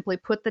just simply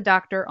put the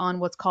doctor on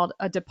what's called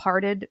a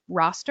departed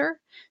roster.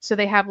 So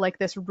they have like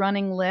this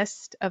running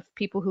list of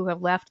people who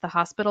have left the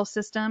hospital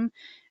system.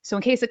 So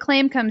in case a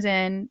claim comes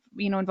in,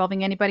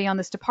 involving anybody on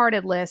this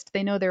departed list,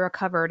 they know they're a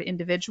covered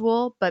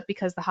individual, but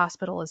because the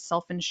hospital is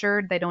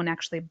self-insured, they don't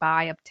actually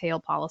buy a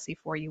tail policy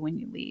for you when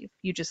you leave.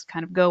 You just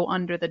kind of go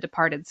under the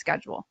departed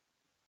schedule.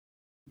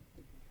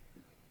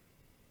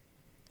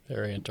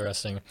 Very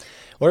interesting.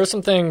 What are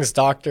some things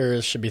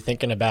doctors should be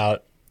thinking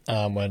about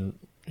when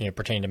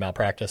pertaining to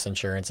malpractice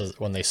insurance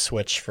when they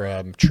switch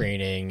from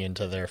training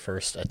into their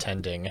first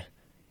attending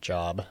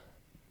job?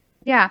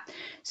 Yeah.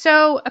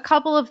 So a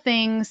couple of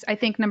things. I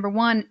think number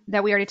one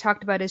that we already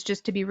talked about is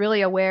just to be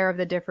really aware of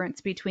the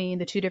difference between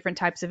the two different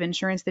types of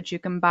insurance that you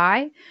can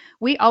buy.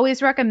 We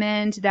always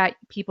recommend that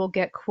people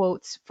get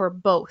quotes for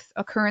both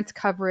occurrence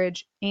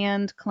coverage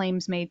and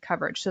claims made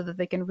coverage so that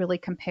they can really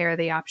compare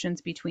the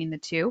options between the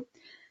two.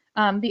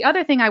 The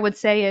other thing I would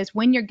say is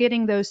when you're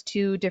getting those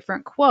two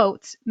different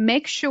quotes,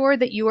 make sure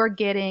that you are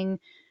getting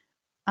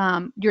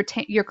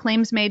your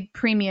claims made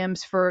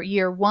premiums for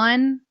year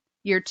 1,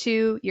 year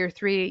 2, year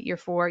 3, year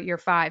 4, year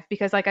 5,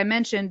 because like I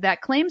mentioned,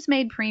 that claims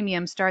made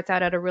premium starts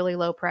out at a really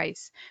low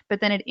price, but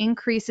then it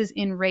increases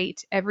in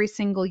rate every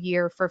single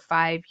year for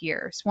 5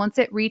 years. Once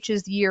it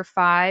reaches year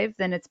 5,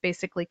 then it's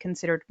basically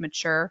considered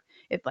mature.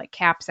 It like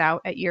caps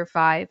out at year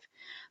 5.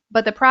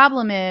 But the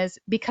problem is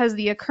because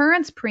the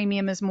occurrence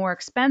premium is more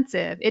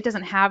expensive, it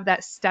doesn't have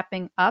that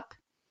stepping up.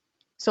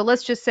 So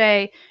let's just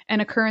say an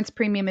occurrence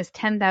premium is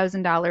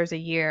 $10,000 a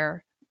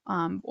year,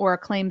 or a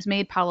claims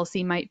made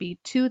policy might be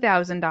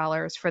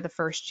 $2,000 for the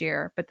first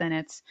year, but then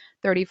it's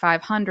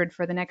 $3,500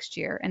 for the next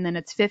year, and then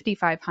it's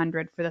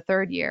 $5,500 for the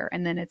third year,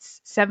 and then it's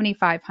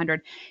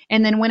 $7,500.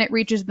 And then when it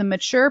reaches the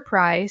mature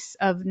price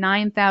of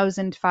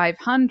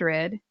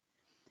 $9,500,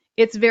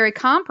 it's very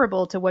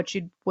comparable to what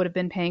you would have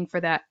been paying for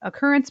that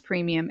occurrence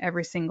premium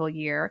every single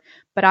year.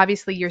 But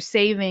obviously you're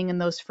saving in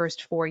those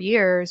first 4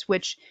 years,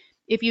 which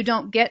if you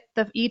don't get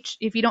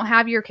if you don't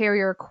have your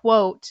carrier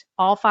quote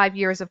all 5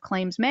 years of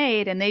claims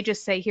made, and they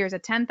just say, here's a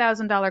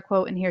 $10,000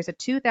 quote and here's a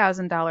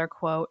 $2,000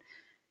 quote,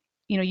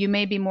 you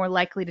may be more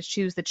likely to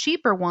choose the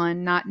cheaper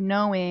one, not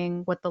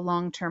knowing what the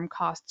long-term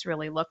costs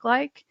really look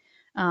like.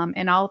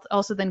 And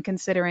also then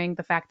considering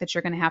the fact that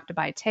you're going to have to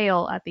buy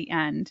tail at the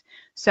end.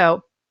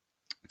 So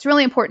it's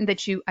really important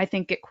that you, I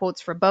think, get quotes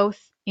for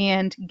both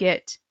and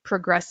get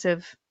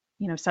progressive,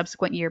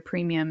 subsequent year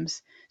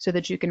premiums so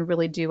that you can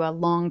really do a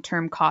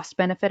long-term cost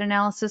benefit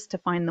analysis to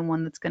find the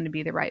one that's going to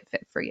be the right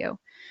fit for you.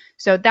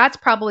 So that's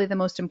probably the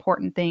most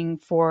important thing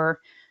for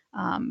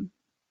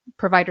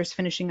providers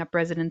finishing up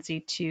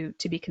residency to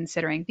be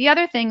considering. The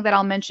other thing that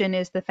I'll mention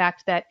is the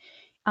fact that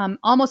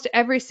almost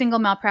every single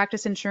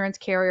malpractice insurance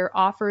carrier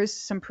offers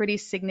some pretty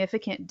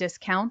significant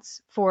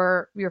discounts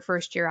for your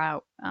first year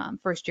out,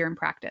 first year in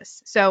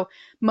practice. So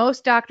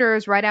most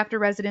doctors right after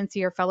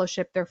residency or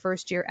fellowship, their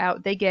first year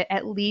out, they get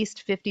at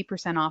least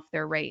 50% off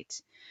their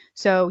rate.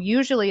 So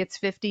usually it's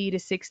 50 to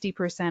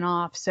 60%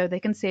 off. So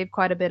they can save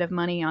quite a bit of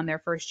money on their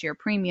first year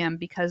premium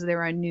because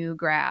they're a new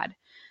grad.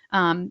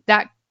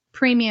 That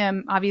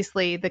premium,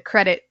 obviously the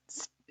credit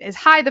is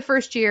high the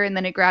first year and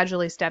then it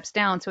gradually steps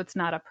down. So it's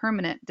not a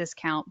permanent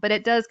discount, but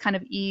it does kind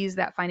of ease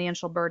that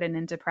financial burden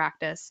into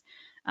practice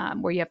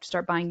where you have to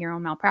start buying your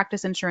own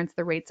malpractice insurance.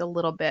 The rate's a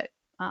little bit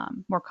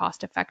more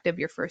cost effective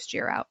your first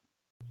year out.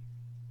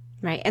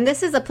 Right. And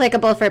this is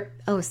applicable for,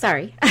 oh,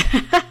 sorry.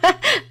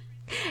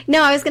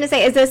 No, I was going to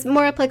say, is this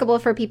more applicable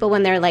for people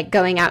when they're like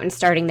going out and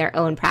starting their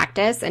own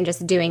practice and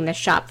just doing the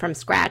shop from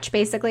scratch,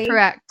 basically?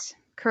 Correct.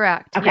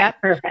 Okay,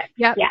 Yep. perfect.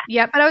 Yep. Yeah.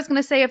 Yep. But I was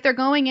going to say, if they're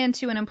going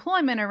into an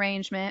employment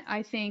arrangement,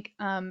 I think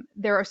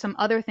there are some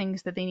other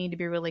things that they need to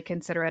be really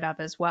considerate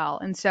of as well.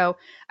 And so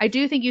I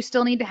do think you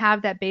still need to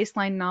have that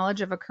baseline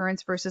knowledge of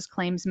occurrence versus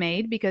claims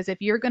made, because if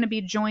you're going to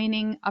be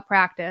joining a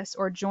practice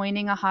or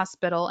joining a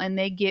hospital and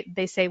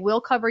they say,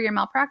 we'll cover your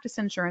malpractice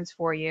insurance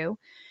for you,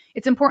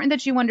 it's important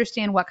that you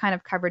understand what kind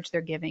of coverage they're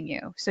giving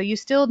you. So you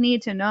still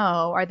need to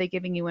know, are they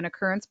giving you an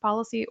occurrence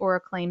policy or a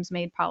claims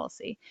made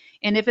policy?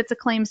 And if it's a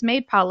claims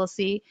made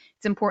policy,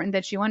 it's important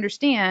that you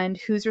understand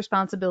whose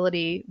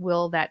responsibility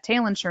will that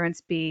tail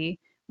insurance be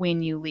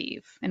when you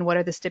leave, and what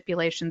are the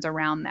stipulations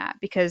around that?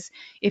 Because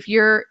if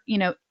you're,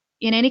 in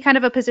any kind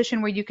of a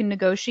position where you can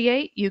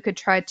negotiate, you could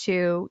try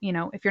to,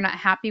 if you're not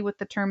happy with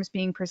the terms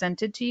being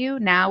presented to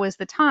you, now is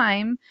the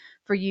time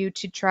for you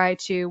to try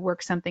to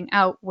work something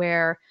out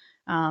where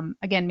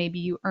again, maybe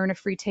you earn a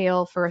free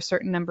tail for a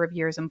certain number of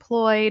years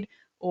employed,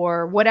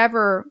 or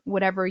whatever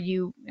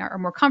you are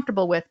more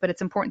comfortable with, but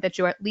it's important that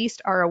you at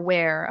least are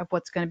aware of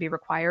what's going to be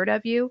required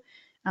of you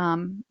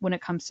when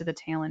it comes to the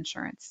tail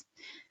insurance.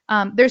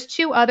 There's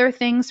two other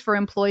things for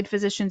employed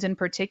physicians in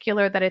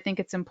particular that I think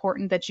it's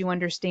important that you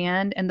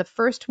understand. And the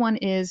first one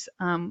is,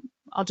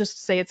 I'll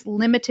just say it's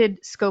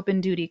limited scope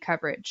and duty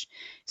coverage.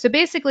 So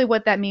basically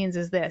what that means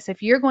is this: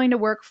 if you're going to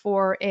work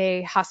for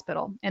a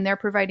hospital and they're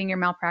providing your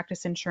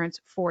malpractice insurance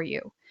for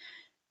you,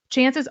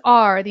 chances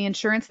are the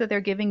insurance that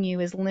they're giving you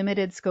is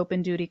limited scope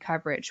and duty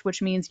coverage,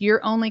 which means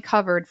you're only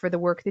covered for the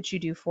work that you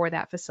do for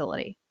that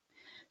facility.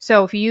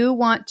 So if you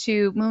want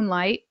to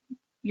moonlight,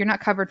 you're not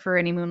covered for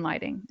any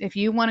moonlighting. If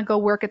you want to go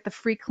work at the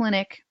free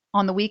clinic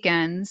on the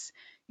weekends,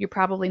 you're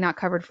probably not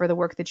covered for the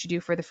work that you do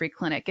for the free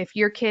clinic. If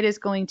your kid is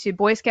going to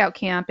Boy Scout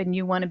camp and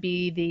you want to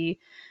be the,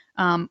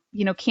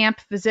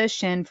 camp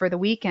physician for the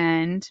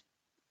weekend,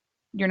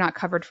 you're not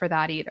covered for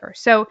that either.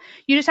 So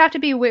you just have to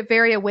be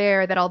very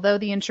aware that although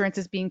the insurance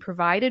is being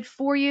provided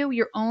for you,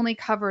 you're only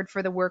covered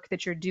for the work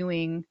that you're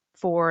doing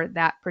for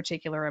that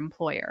particular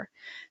employer.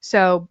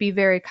 So be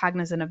very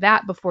cognizant of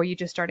that before you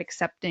just start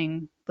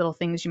accepting little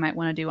things you might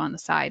want to do on the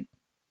side.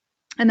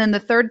 And then the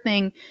third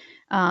thing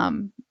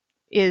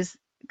is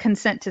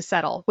consent to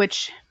settle,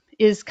 which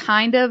is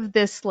kind of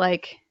this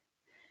like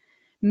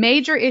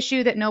major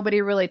issue that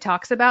nobody really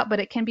talks about, but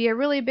it can be a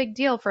really big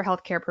deal for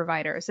healthcare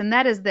providers. And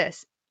that is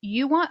this: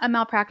 you want a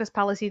malpractice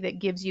policy that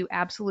gives you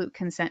absolute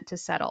consent to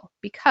settle,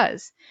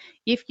 because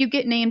if you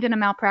get named in a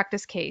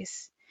malpractice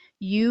case,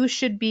 you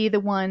should be the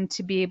one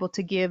to be able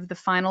to give the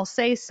final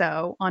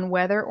say-so on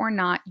whether or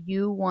not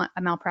you want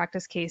a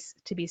malpractice case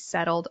to be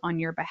settled on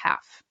your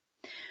behalf.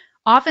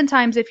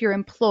 Oftentimes, if you're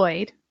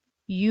employed,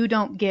 you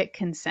don't get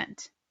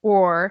consent,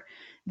 or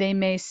they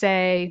may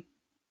say,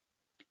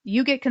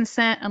 you get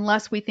consent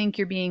unless we think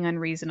you're being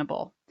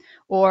unreasonable,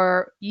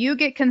 or you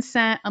get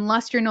consent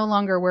unless you're no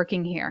longer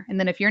working here. And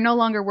then if you're no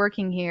longer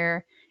working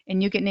here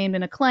and you get named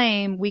in a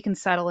claim, we can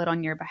settle it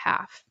on your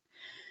behalf.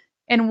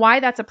 And why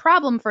that's a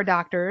problem for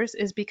doctors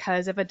is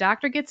because if a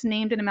doctor gets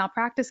named in a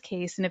malpractice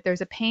case and if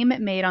there's a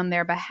payment made on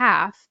their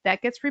behalf,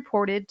 that gets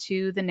reported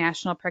to the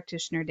National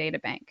Practitioner Data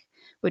Bank,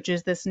 which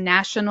is this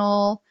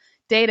national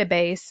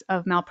database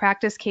of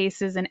malpractice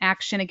cases and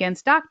action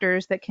against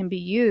doctors that can be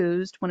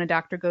used when a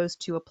doctor goes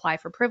to apply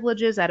for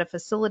privileges at a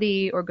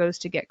facility or goes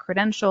to get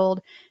credentialed.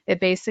 It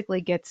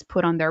basically gets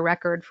put on their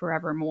record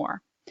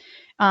forevermore.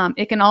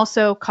 It can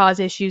also cause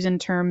issues in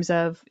terms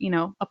of,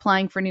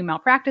 applying for new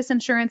malpractice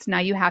insurance. Now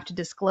you have to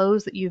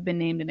disclose that you've been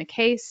named in a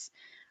case.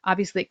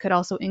 Obviously, it could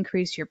also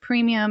increase your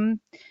premium.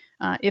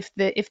 If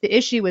the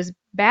issue is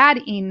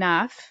bad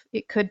enough,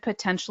 it could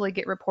potentially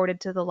get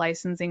reported to the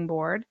licensing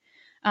board.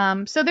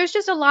 So there's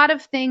just a lot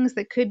of things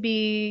that could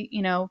be,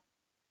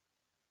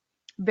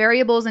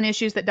 variables and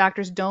issues that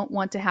doctors don't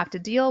want to have to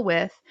deal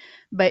with.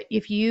 But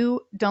if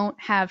you don't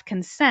have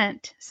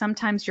consent,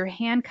 sometimes you're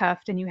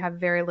handcuffed and you have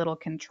very little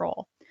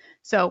control.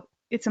 So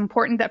it's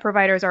important that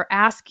providers are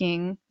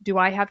asking, do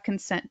I have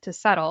consent to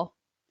settle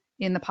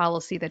in the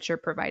policy that you're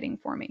providing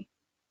for me?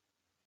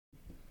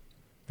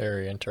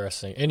 Very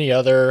interesting. Any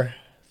other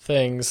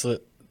things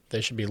that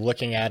they should be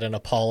looking at in a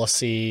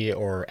policy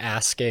or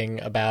asking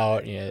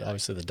about?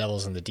 Obviously the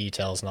devil's in the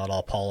details. Not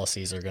all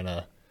policies are going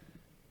to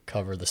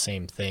cover the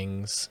same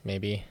things,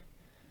 maybe.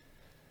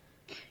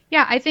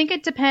 Yeah, I think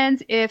it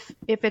depends if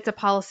it's a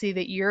policy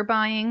that you're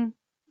buying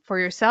for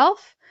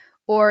yourself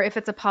or if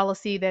it's a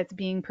policy that's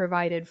being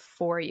provided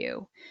for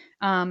you.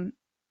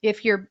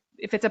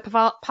 If it's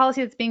a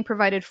policy that's being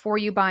provided for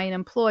you by an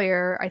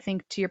employer, I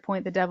think to your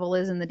point, the devil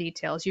is in the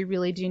details. You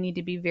really do need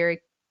to be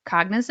very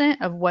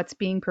cognizant of what's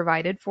being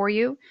provided for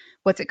you.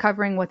 What's it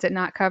covering? What's it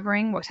not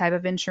covering? What type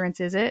of insurance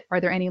is it? Are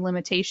there any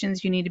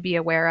limitations you need to be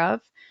aware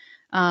of?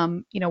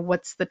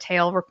 What's the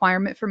tail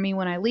requirement for me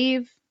when I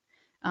leave?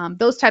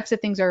 Those types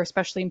of things are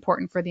especially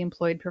important for the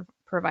employed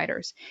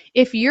providers.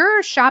 If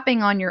you're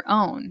shopping on your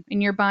own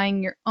and you're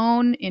buying your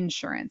own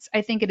insurance,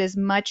 I think it is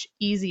much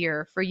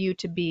easier for you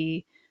to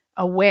be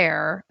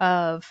aware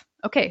of,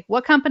 okay,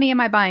 what company am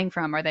I buying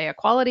from? Are they a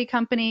quality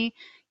company?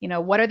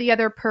 What are the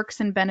other perks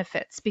and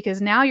benefits?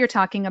 Because now you're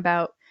talking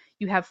about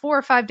you have 4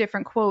 or 5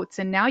 different quotes,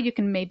 and now you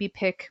can maybe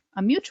pick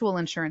a mutual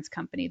insurance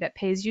company that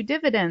pays you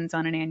dividends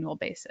on an annual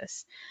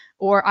basis.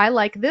 Or I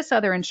like this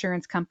other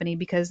insurance company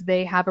because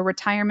they have a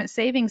retirement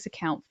savings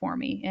account for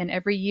me. And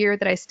every year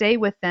that I stay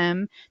with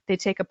them, they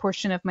take a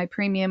portion of my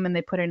premium and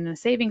they put it in a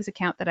savings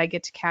account that I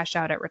get to cash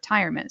out at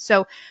retirement.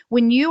 So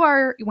when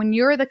you're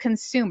the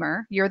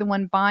consumer, you're the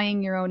one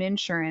buying your own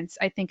insurance,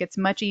 I think it's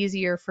much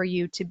easier for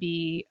you to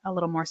be a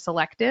little more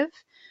selective.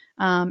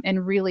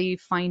 And really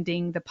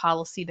finding the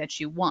policy that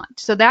you want.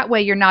 So that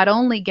way you're not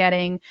only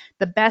getting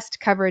the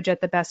best coverage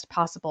at the best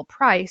possible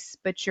price,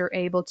 but you're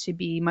able to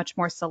be much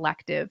more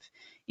selective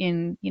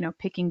in,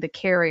 picking the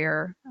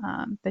carrier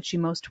that you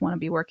most want to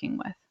be working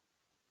with.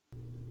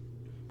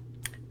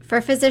 For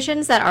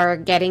physicians that are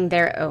getting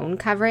their own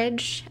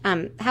coverage,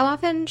 how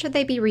often should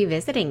they be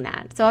revisiting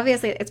that? So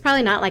obviously it's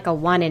probably not like a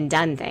one and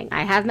done thing.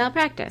 I have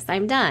malpractice,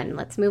 I'm done,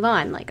 let's move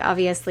on. Like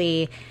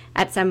obviously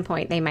at some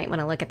point they might want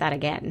to look at that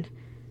again.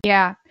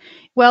 Yeah.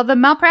 Well, the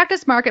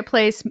malpractice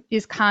marketplace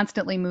is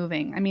constantly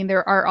moving. I mean,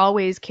 there are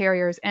always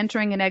carriers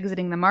entering and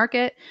exiting the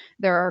market.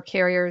 There are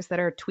carriers that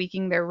are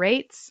tweaking their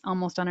rates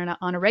almost on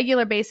a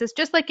regular basis,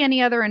 just like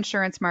any other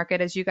insurance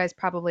market, as you guys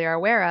probably are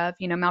aware of.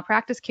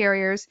 Malpractice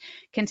carriers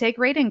can take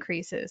rate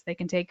increases. They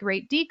can take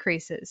rate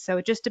decreases. So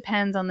it just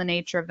depends on the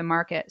nature of the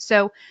market.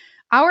 So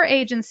our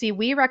agency,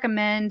 we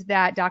recommend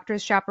that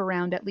doctors shop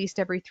around at least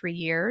every 3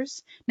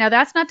 years. Now,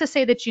 that's not to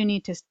say that you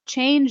need to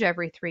change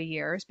every 3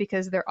 years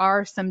because there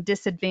are some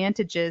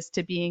disadvantages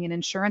to being an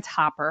insurance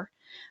hopper.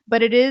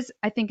 But it is,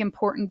 I think,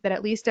 important that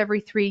at least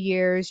every 3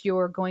 years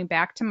you're going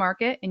back to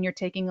market and you're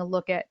taking a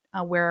look at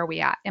where are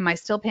we at? Am I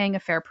still paying a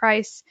fair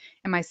price?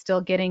 Am I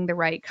still getting the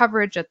right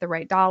coverage at the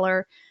right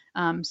dollar?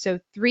 So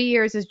 3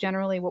 years is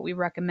generally what we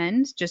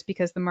recommend just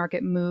because the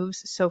market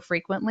moves so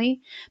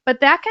frequently. But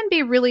that can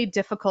be really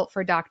difficult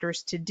for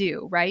doctors to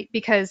do, right?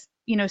 Because,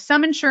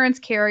 some insurance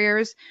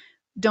carriers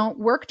don't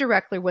work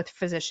directly with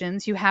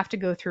physicians. You have to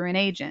go through an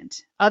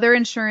agent. Other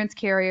insurance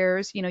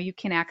carriers, you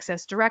can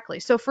access directly.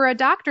 So for a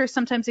doctor,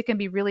 sometimes it can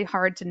be really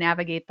hard to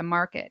navigate the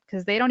market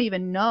because they don't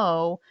even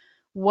know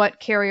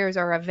what carriers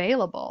are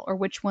available or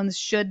which ones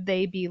should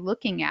they be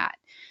looking at.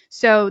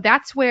 So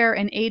that's where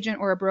an agent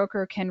or a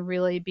broker can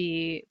really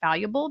be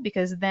valuable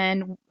because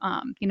then,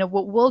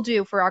 what we'll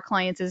do for our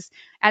clients is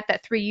at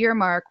that 3-year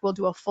mark, we'll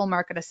do a full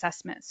market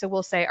assessment. So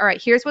we'll say, all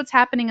right, here's what's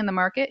happening in the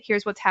market.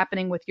 Here's what's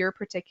happening with your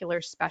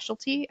particular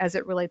specialty as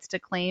it relates to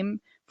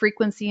claim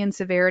frequency and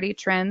severity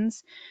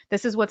trends.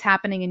 This is what's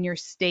happening in your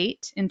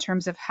state in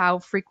terms of how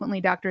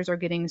frequently doctors are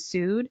getting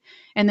sued.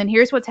 And then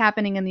here's what's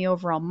happening in the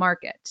overall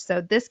market.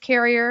 So this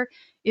carrier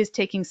is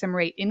taking some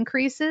rate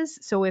increases.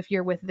 So if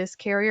you're with this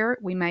carrier,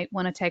 we might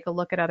want to take a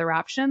look at other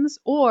options,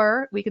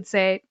 or we could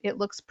say it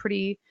looks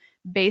pretty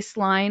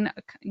baseline,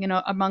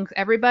 amongst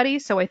everybody.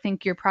 So I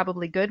think you're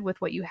probably good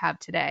with what you have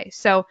today.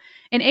 So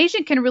an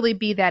agent can really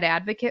be that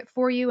advocate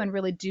for you and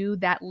really do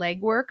that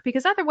legwork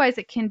because otherwise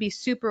it can be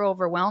super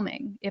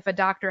overwhelming. If a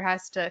doctor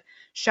has to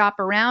shop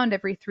around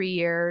every 3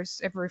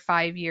 years, every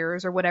 5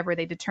 years, or whatever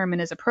they determine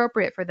is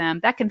appropriate for them,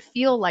 that can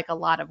feel like a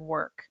lot of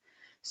work.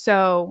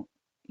 So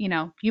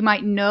you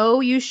might know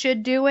you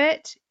should do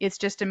it. It's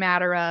just a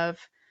matter of,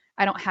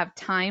 I don't have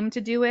time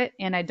to do it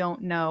and I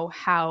don't know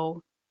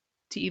how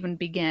to even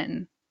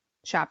begin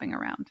shopping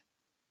around.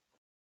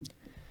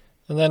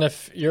 And then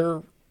if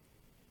you're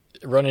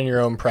running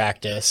your own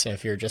practice, and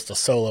if you're just a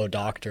solo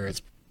doctor,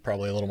 it's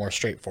probably a little more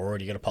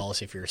straightforward. You get a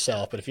policy for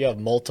yourself. But if you have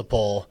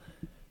multiple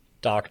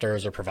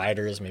doctors or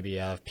providers, maybe you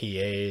have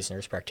PAs,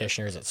 nurse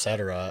practitioners, et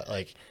cetera,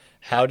 like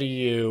how do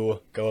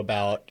you go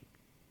about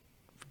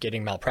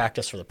getting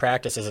malpractice for the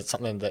practice? Is it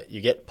something that you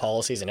get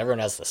policies and everyone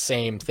has the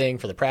same thing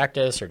for the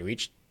practice, or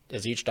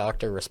is each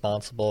doctor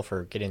responsible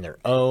for getting their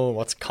own?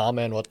 What's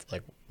common?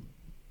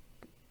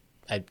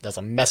 That's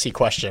a messy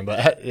question,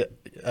 but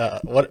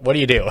what do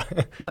you do?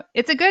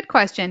 It's a good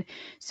question.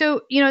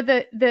 So,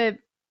 the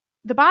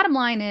the bottom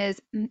line is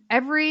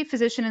every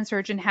physician and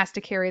surgeon has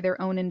to carry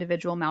their own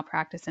individual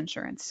malpractice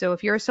insurance. So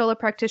if you're a solo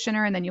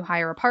practitioner and then you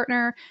hire a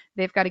partner,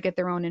 they've got to get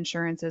their own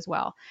insurance as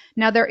well.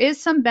 Now, there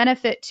is some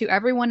benefit to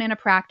everyone in a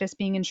practice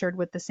being insured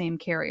with the same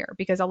carrier,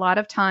 because a lot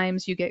of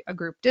times you get a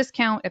group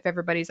discount if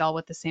everybody's all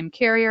with the same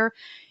carrier.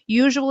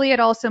 Usually it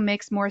also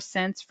makes more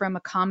sense from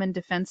a common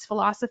defense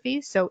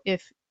philosophy. So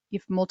if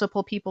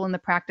multiple people in the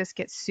practice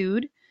get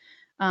sued,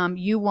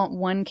 you want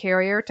one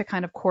carrier to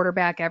kind of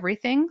quarterback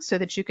everything so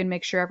that you can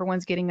make sure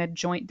everyone's getting a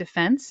joint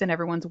defense and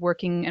everyone's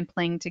working and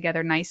playing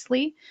together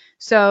nicely.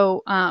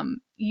 So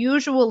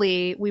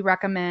usually we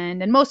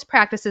recommend, and most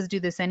practices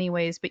do this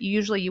anyways, but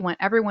usually you want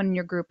everyone in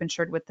your group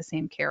insured with the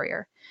same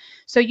carrier.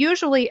 So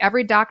usually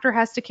every doctor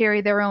has to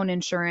carry their own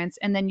insurance,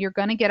 and then you're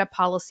going to get a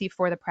policy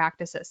for the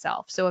practice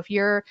itself. So if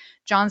you're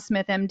John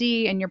Smith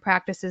MD and your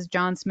practice is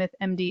John Smith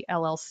MD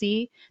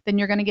LLC, then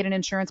you're going to get an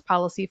insurance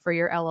policy for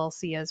your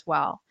LLC as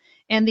well.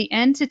 And the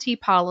entity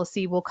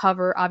policy will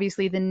cover,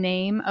 obviously, the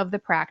name of the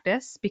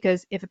practice,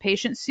 because if a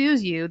patient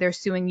sues you, they're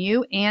suing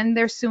you and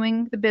they're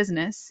suing the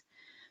business.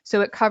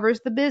 So it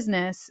covers the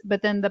business,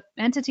 but then the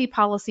entity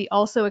policy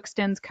also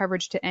extends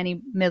coverage to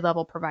any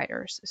mid-level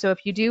providers. So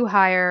if you do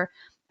hire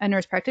a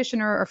nurse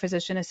practitioner or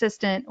physician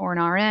assistant or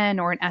an RN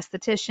or an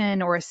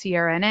esthetician or a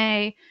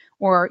CRNA,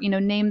 or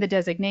name the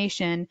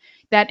designation,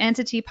 that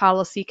entity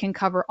policy can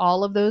cover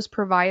all of those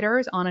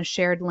providers on a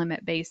shared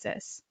limit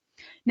basis.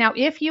 Now,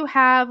 if you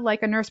have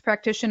like a nurse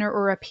practitioner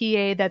or a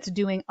PA that's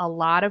doing a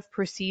lot of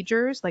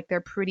procedures, like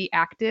they're pretty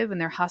active and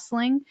they're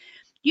hustling,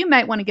 you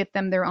might want to get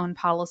them their own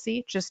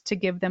policy just to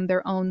give them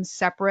their own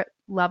separate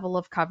level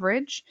of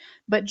coverage.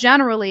 But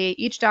generally,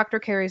 each doctor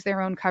carries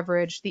their own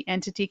coverage, the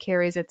entity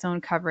carries its own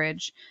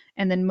coverage,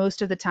 and then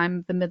most of the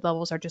time the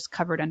mid-levels are just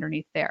covered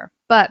underneath there.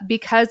 But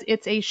because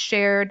it's a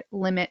shared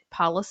limit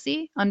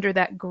policy under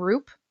that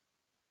group,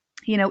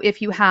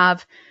 if you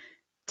have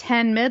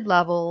 10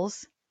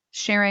 mid-levels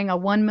sharing a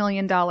 $1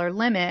 million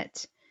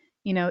limit,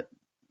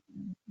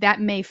 that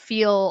may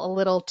feel a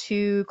little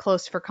too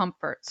close for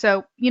comfort.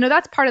 So,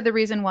 that's part of the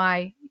reason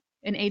why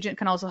an agent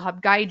can also help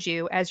guide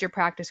you as your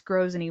practice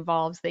grows and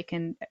evolves. They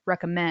can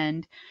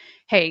recommend,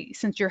 hey,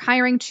 since you're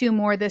hiring 2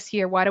 more this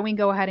year, why don't we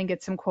go ahead and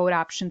get some quote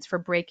options for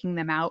breaking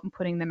them out and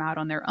putting them out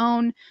on their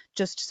own,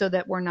 just so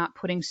that we're not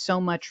putting so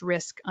much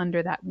risk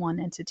under that one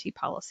entity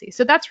policy.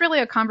 So that's really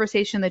a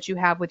conversation that you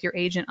have with your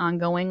agent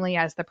ongoingly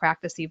as the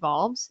practice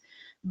evolves.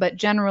 But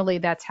generally,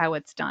 that's how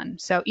it's done.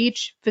 So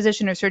each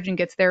physician or surgeon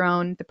gets their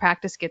own, the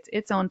practice gets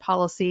its own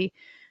policy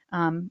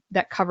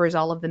that covers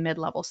all of the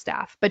mid-level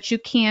staff. But you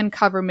can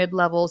cover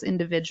mid-levels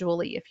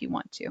individually if you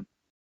want to.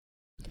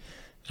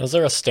 Is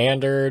there a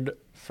standard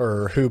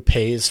for who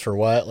pays for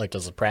what? Like,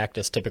 does the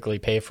practice typically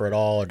pay for it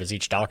all, or does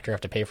each doctor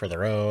have to pay for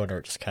their own, or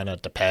it just kind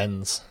of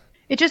depends?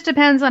 It just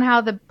depends on how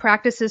the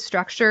practice is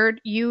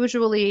structured.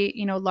 Usually,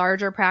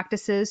 larger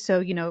practices, so,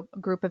 a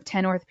group of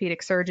 10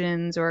 orthopedic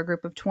surgeons or a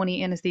group of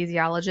 20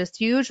 anesthesiologists,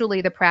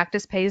 usually the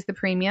practice pays the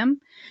premium.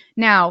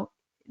 Now,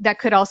 there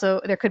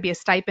could be a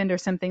stipend or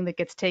something that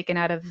gets taken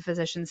out of the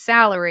physician's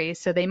salary.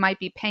 So they might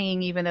be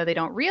paying even though they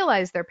don't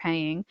realize they're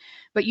paying.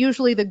 But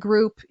usually the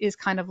group is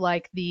kind of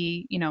like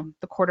the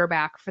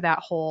quarterback for that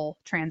whole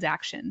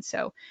transaction.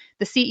 So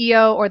the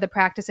CEO or the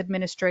practice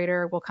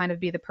administrator will kind of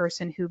be the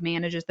person who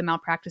manages the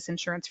malpractice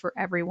insurance for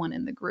everyone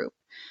in the group.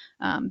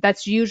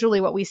 That's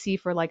usually what we see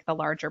for like the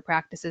larger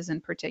practices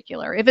in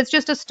particular. If it's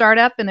just a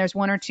startup and there's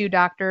 1 or 2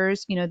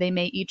 doctors, they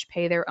may each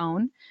pay their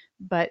own,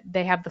 but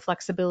they have the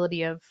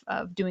flexibility of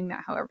doing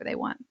that however they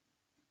want.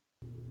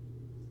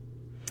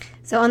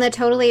 So on the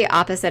totally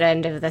opposite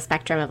end of the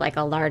spectrum of like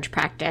a large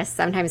practice,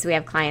 sometimes we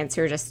have clients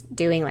who are just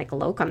doing like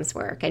locums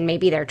work, and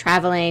maybe they're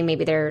traveling,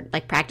 maybe they're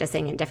like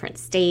practicing in different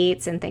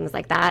states and things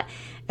like that.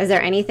 Is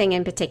there anything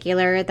in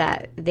particular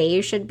that they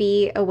should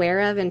be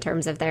aware of in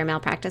terms of their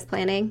malpractice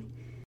planning?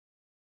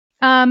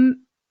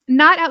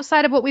 Not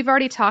outside of what we've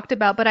already talked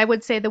about, but I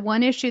would say the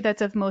one issue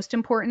that's of most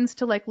importance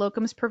to like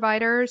locums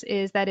providers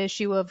is that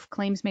issue of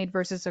claims made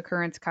versus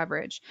occurrence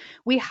coverage.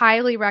 We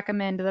highly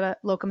recommend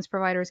that locums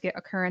providers get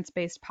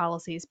occurrence-based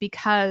policies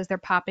because they're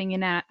popping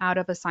in and out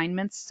of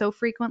assignments so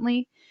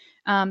frequently.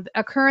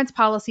 Occurrence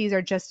policies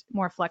are just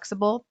more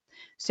flexible.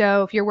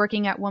 So if you're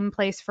working at one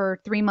place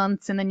for 3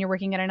 months and then you're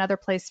working at another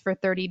place for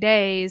 30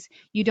 days,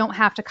 you don't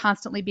have to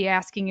constantly be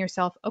asking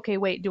yourself, okay,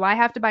 wait, do I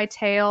have to buy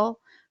tail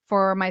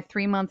for my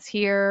 3 months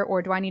here,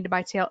 or do I need to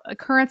buy tail?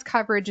 Occurrence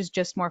coverage is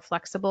just more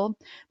flexible.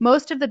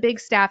 Most of the big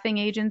staffing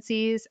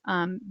agencies,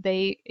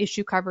 they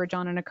issue coverage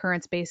on an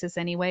occurrence basis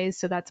anyways,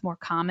 so that's more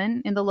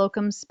common in the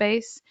locums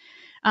space.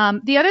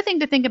 The other thing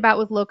to think about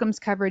with locums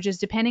coverage is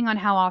depending on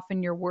how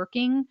often you're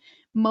working,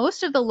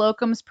 most of the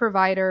locums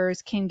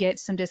providers can get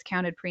some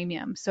discounted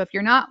premiums. So if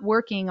you're not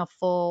working a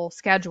full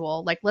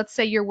schedule, like let's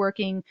say you're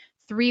working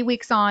 3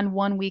 weeks on,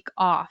 1 week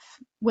off.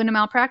 When a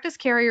malpractice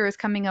carrier is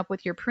coming up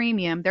with your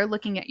premium, they're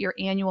looking at your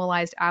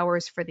annualized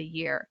hours for the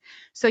year.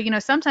 So,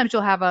 sometimes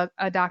you'll have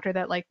a doctor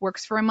that like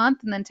works for a month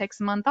and then takes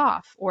a month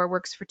off, or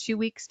works for 2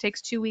 weeks,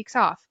 takes 2 weeks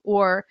off,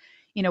 or,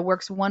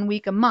 works 1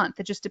 week a month.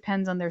 It just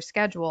depends on their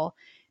schedule.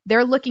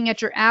 they're looking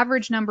at your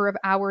average number of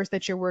hours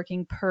that you're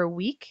working per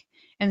week.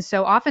 And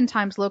so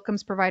oftentimes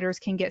locums providers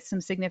can get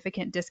some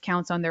significant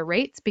discounts on their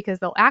rates because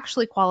they'll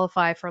actually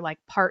qualify for like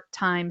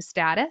part-time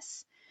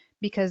status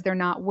because they're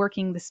not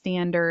working the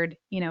standard,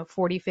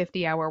 40,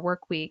 50 hour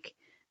work week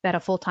that a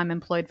full-time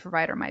employed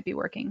provider might be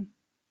working.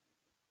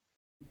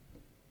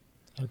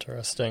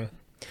 Interesting.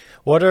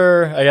 What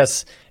are, I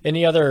guess,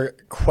 any other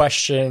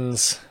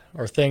questions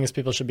or things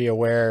people should be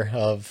aware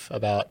of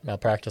about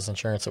malpractice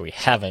insurance that we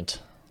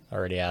haven't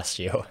already asked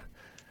you?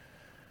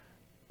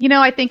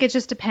 I think it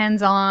just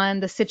depends on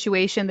the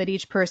situation that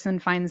each person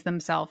finds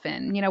themselves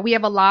in. We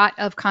have a lot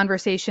of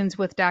conversations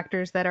with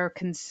doctors that are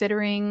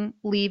considering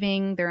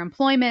leaving their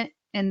employment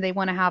and they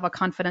want to have a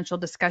confidential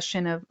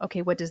discussion of,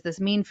 okay, what does this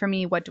mean for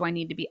me? What do I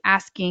need to be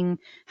asking?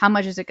 How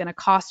much is it going to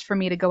cost for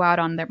me to go out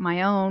on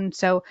my own?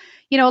 So,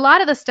 a lot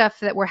of the stuff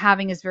that we're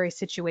having is very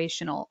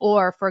situational.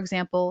 Or, for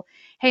example,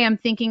 hey, I'm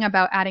thinking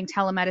about adding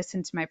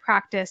telemedicine to my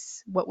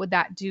practice. What would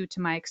that do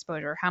to my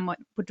exposure? How much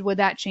would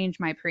that change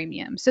my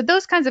premium? So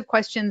those kinds of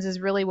questions is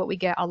really what we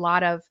get a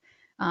lot of,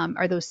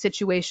 are those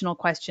situational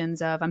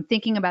questions of, I'm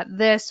thinking about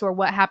this, or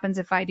what happens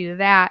if I do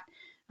that?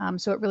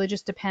 So it really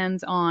just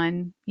depends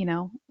on,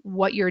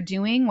 what you're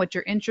doing, what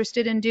you're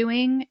interested in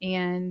doing,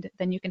 and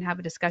then you can have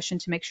a discussion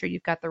to make sure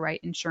you've got the right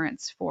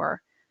insurance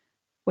for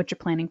what you're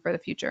planning for the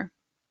future.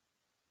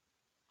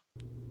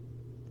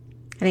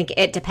 I think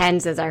it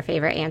depends is our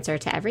favorite answer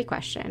to every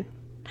question.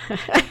 I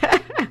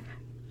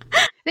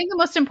think the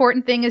most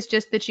important thing is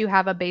just that you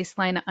have a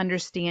baseline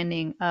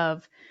understanding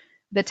of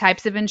the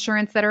types of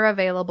insurance that are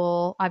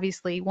available.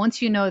 Obviously,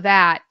 once you know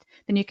that,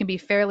 then you can be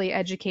fairly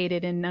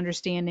educated in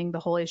understanding the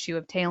whole issue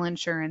of tail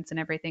insurance and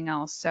everything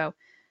else. So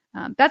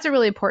that's a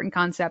really important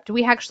concept.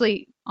 We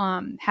actually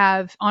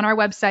have on our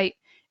website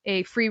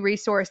a free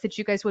resource that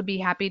you guys would be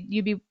happy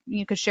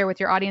you could share with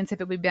your audience if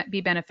it would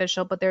be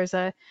beneficial. But there's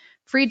a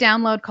free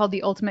download called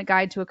The Ultimate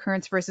Guide to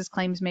Occurrence versus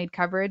Claims Made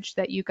Coverage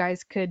that you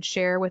guys could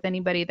share with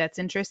anybody that's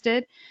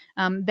interested.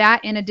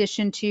 That, in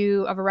addition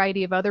to a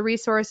variety of other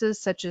resources,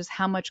 such as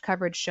how much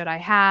coverage should I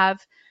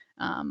have,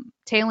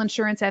 tail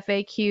insurance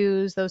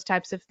FAQs, those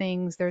types of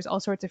things. There's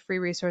all sorts of free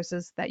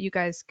resources that you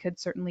guys could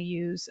certainly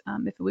use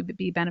if it would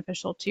be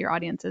beneficial to your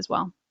audience as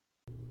well.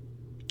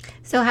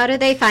 So how do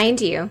they find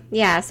you?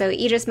 Yeah, so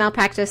Aegis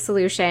Malpractice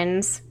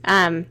Solutions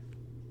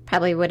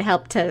probably would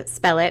help to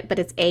spell it, but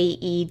it's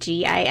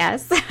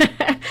AEGIS.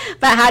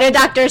 But how do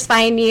doctors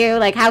find you?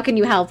 Like, how can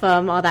you help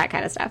them? All that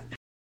kind of stuff.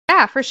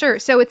 Yeah, for sure.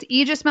 So it's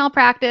Aegis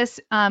Malpractice,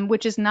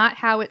 which is not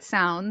how it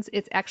sounds.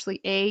 It's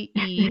actually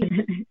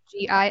AEGIS.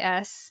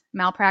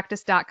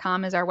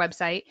 Malpractice.com is our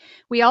website.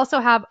 We also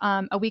have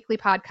a weekly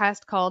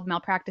podcast called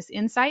Malpractice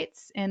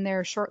Insights, and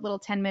they're short little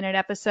 10-minute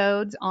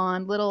episodes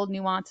on little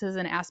nuances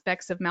and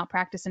aspects of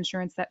malpractice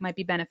insurance that might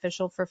be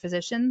beneficial for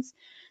physicians.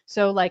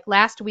 So like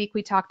last week,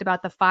 we talked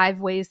about the 5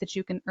 ways that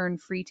you can earn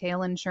free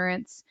tail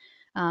insurance.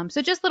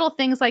 So just little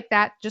things like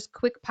that, just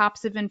quick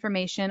pops of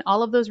information.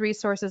 All of those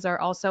resources are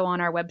also on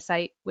our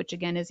website, which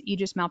again is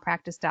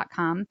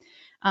aegismalpractice.com.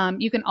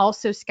 You can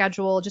also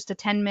schedule just a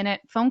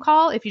 10-minute phone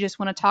call if you just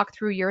want to talk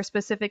through your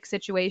specific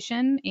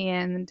situation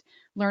and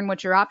learn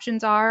what your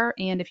options are.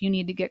 And if you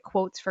need to get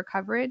quotes for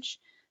coverage,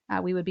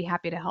 we would be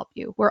happy to help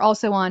you. We're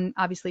also on,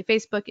 obviously,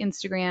 Facebook,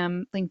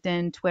 Instagram,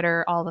 LinkedIn,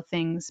 Twitter, all the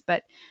things.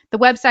 But the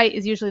website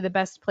is usually the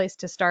best place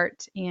to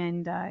start,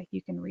 and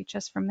you can reach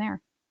us from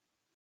there.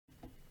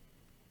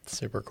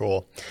 Super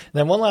cool. And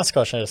then one last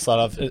question I just thought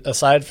of,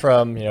 aside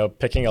from,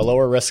 picking a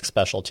lower risk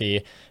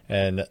specialty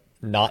and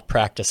not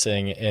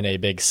practicing in a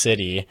big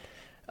city,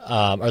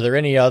 are there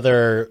any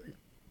other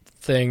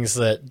things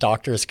that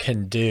doctors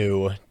can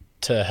do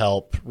to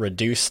help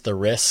reduce the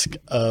risk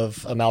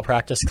of a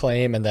malpractice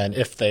claim? And then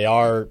if they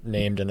are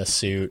named in a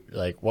suit,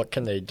 like what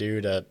can they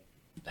do to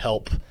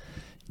help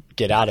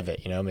get out of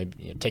it?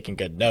 Maybe taking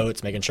good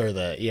notes, making sure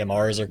the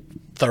EMRs are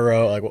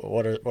thorough. Like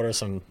what are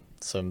some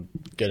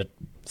good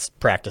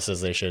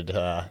practices they should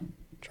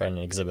try and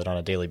exhibit on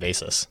a daily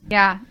basis?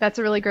 Yeah, that's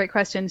a really great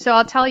question. So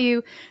I'll tell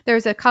you,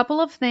 there's a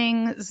couple of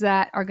things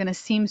that are going to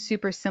seem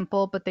super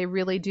simple, but they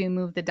really do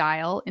move the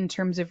dial in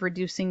terms of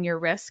reducing your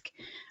risk.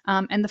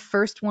 And the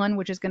first one,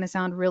 which is going to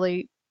sound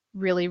really,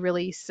 really,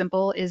 really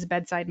simple, is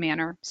bedside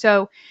manner.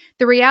 So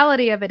the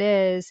reality of it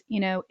is,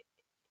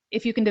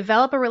 if you can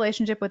develop a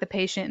relationship with a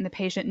patient and the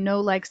patient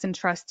likes and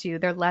trusts you,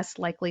 they're less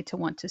likely to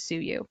want to sue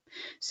you.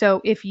 So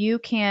if you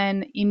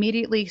can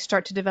immediately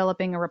start to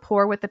developing a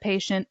rapport with the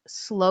patient,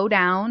 slow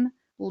down,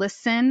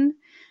 listen.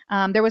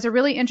 There was a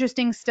really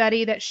interesting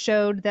study that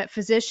showed that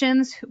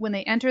physicians, when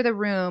they enter the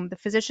room, the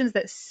physicians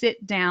that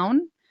sit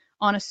down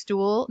on a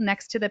stool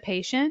next to the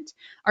patient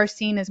are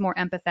seen as more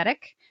empathetic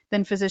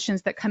than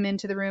physicians that come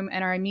into the room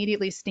and are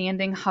immediately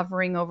standing,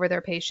 hovering over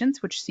their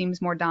patients, which seems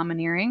more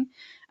domineering.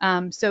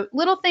 So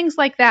little things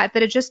like that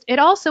it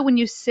also, when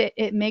you sit,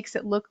 it makes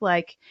it look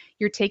like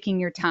you're taking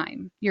your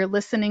time. You're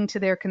listening to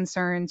their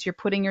concerns. You're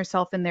putting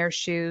yourself in their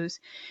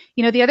shoes.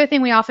 The other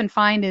thing we often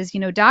find is,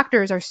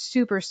 doctors are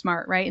super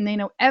smart, right? And they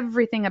know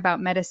everything about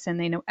medicine.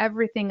 They know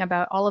everything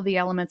about all of the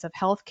elements of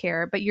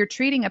healthcare, but you're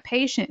treating a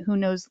patient who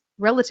knows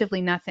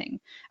relatively nothing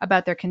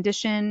about their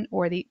condition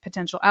or the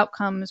potential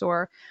outcomes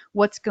or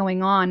what's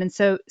going on. And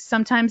so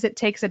sometimes it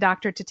takes a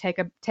doctor to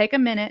take a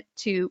minute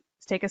to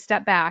take a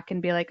step back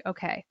and be like,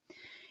 okay,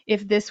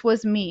 if this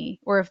was me,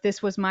 or if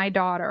this was my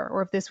daughter,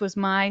 or if this was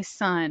my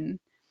son,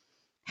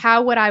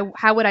 how would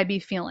I be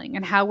feeling,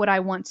 and how would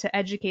I want to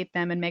educate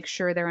them and make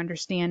sure they're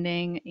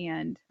understanding,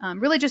 and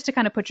really just to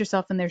kind of put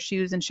yourself in their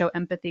shoes and show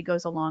empathy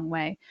goes a long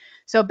way.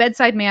 So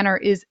bedside manner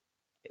is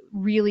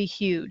really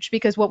huge,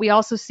 because what we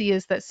also see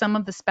is that some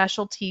of the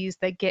specialties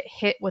that get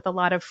hit with a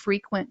lot of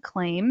frequent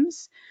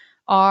claims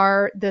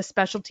are the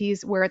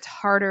specialties where it's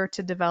harder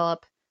to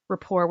develop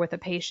rapport with a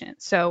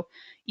patient. So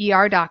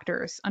ER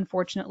doctors,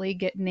 unfortunately,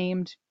 get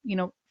named,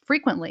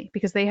 frequently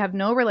because they have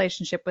no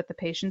relationship with the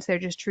patients. They're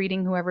just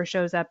treating whoever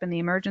shows up in the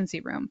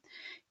emergency room.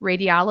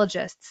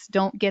 Radiologists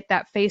don't get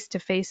that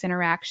face-to-face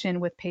interaction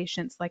with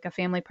patients like a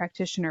family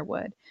practitioner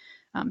would.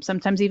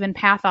 Sometimes even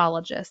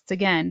pathologists,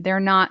 again, they're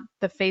not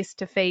the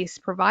face-to-face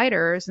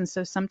providers, and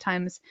so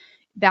sometimes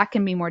that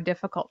can be more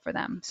difficult for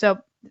them. So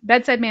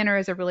bedside manner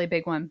is a really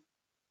big one.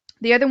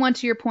 The other one,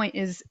 to your point,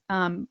 is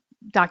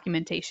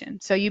documentation.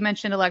 So you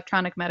mentioned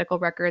electronic medical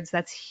records.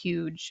 That's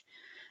huge.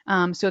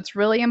 So it's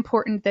really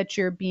important that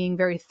you're being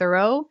very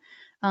thorough.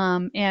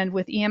 And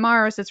with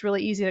EMRs, it's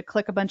really easy to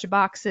click a bunch of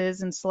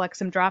boxes and select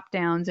some drop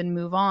downs and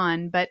move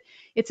on. But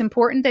it's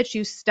important that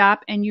you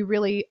stop and you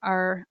really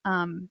are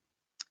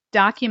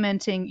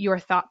documenting your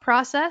thought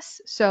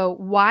process. So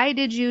why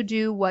did you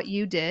do what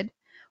you did?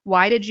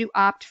 Why did you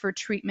opt for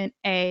treatment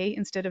A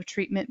instead of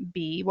treatment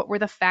B? What were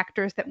the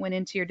factors that went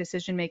into your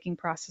decision-making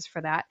process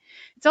for that?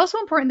 It's also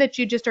important that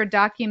you just are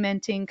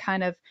documenting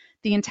kind of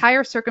the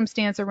entire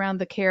circumstance around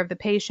the care of the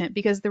patient,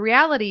 because the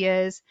reality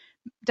is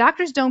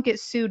doctors don't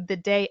get sued the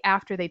day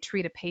after they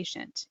treat a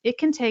patient. It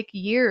can take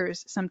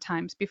years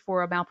sometimes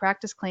before a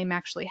malpractice claim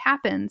actually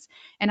happens.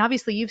 And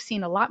obviously you've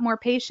seen a lot more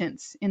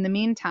patients in the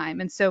meantime.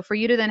 And so for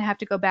you to then have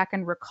to go back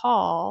and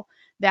recall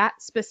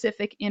that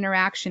specific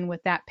interaction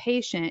with that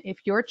patient, if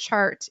your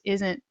chart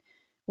isn't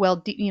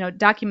well,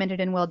 documented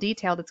and well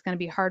detailed, it's going to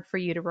be hard for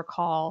you to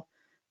recall,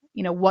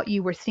 what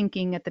you were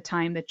thinking at the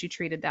time that you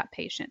treated that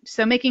patient.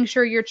 So making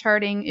sure your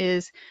charting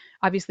is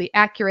obviously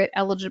accurate,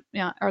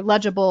 or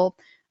legible,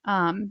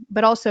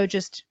 but also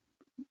just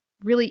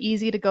really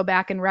easy to go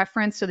back and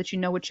reference so that you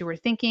know what you were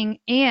thinking.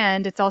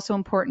 And it's also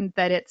important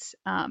that it's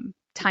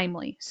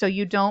timely. So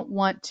you don't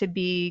want to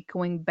be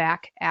going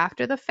back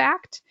after the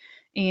fact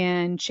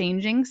and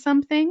changing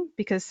something,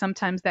 because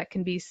sometimes that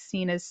can be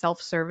seen as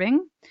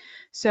self-serving.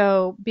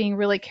 So being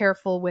really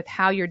careful with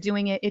how you're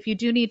doing it. If you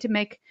do need to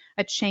make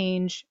a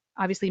change,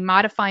 obviously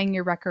modifying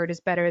your record is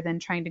better than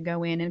trying to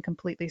go in and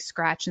completely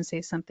scratch and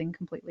say something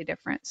completely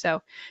different.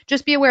 So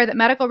just be aware that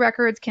medical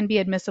records can be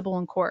admissible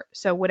in court.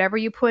 So whatever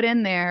you put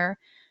in there,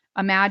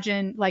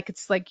 imagine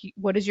it's like,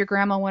 what does your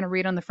grandma want to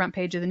read on the front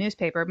page of the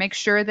newspaper? Make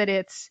sure that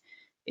it's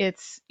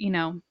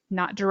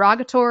not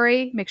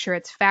derogatory. Make sure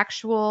it's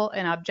factual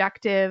and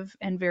objective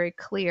and very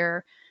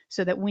clear,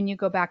 so that when you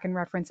go back and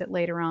reference it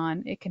later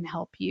on, it can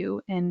help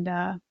you and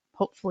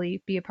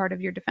hopefully be a part of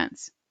your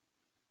defense.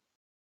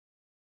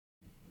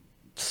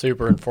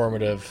 Super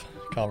informative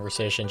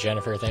conversation.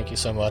 Jennifer, thank you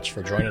so much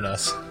for joining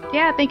us.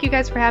 Yeah, thank you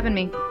guys for having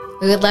me.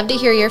 We would love to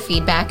hear your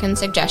feedback and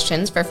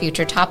suggestions for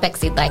future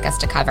topics you'd like us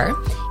to cover.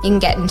 You can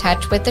get in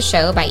touch with the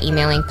show by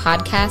emailing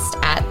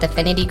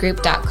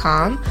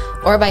podcast@thefinitygroup.com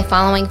or by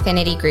following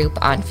Finity Group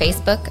on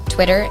Facebook,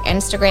 Twitter,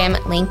 Instagram,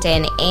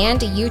 LinkedIn,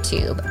 and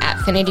YouTube at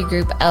Finity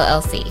Group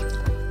LLC.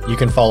 You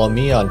can follow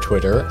me on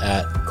Twitter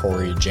at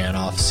Corey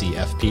Janoff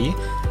CFP,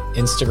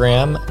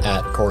 Instagram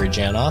at Corey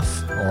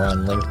Janoff, or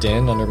on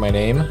LinkedIn under my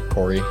name,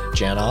 Corey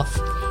Janoff.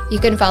 You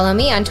can follow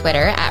me on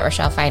Twitter at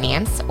Rochelle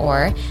Finance,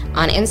 or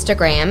on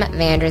Instagram,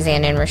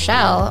 Vanderzanden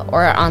Rochelle,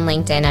 or on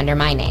LinkedIn under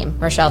my name,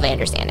 Rochelle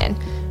Vanderzanden.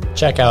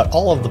 Check out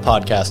all of the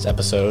podcast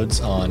episodes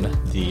on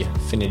the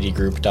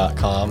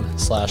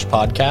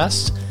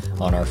finitygroup.com/podcast,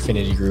 on our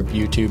Finity Group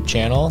YouTube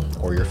channel,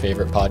 or your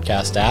favorite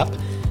podcast app.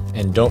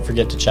 And don't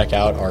forget to check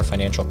out our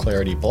Financial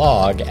Clarity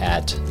blog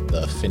at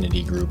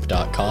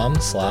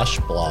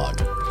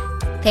thefinitygroup.com/blog.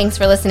 Thanks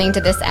for listening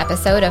to this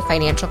episode of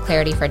Financial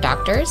Clarity for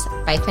Doctors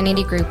by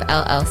Finity Group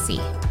LLC.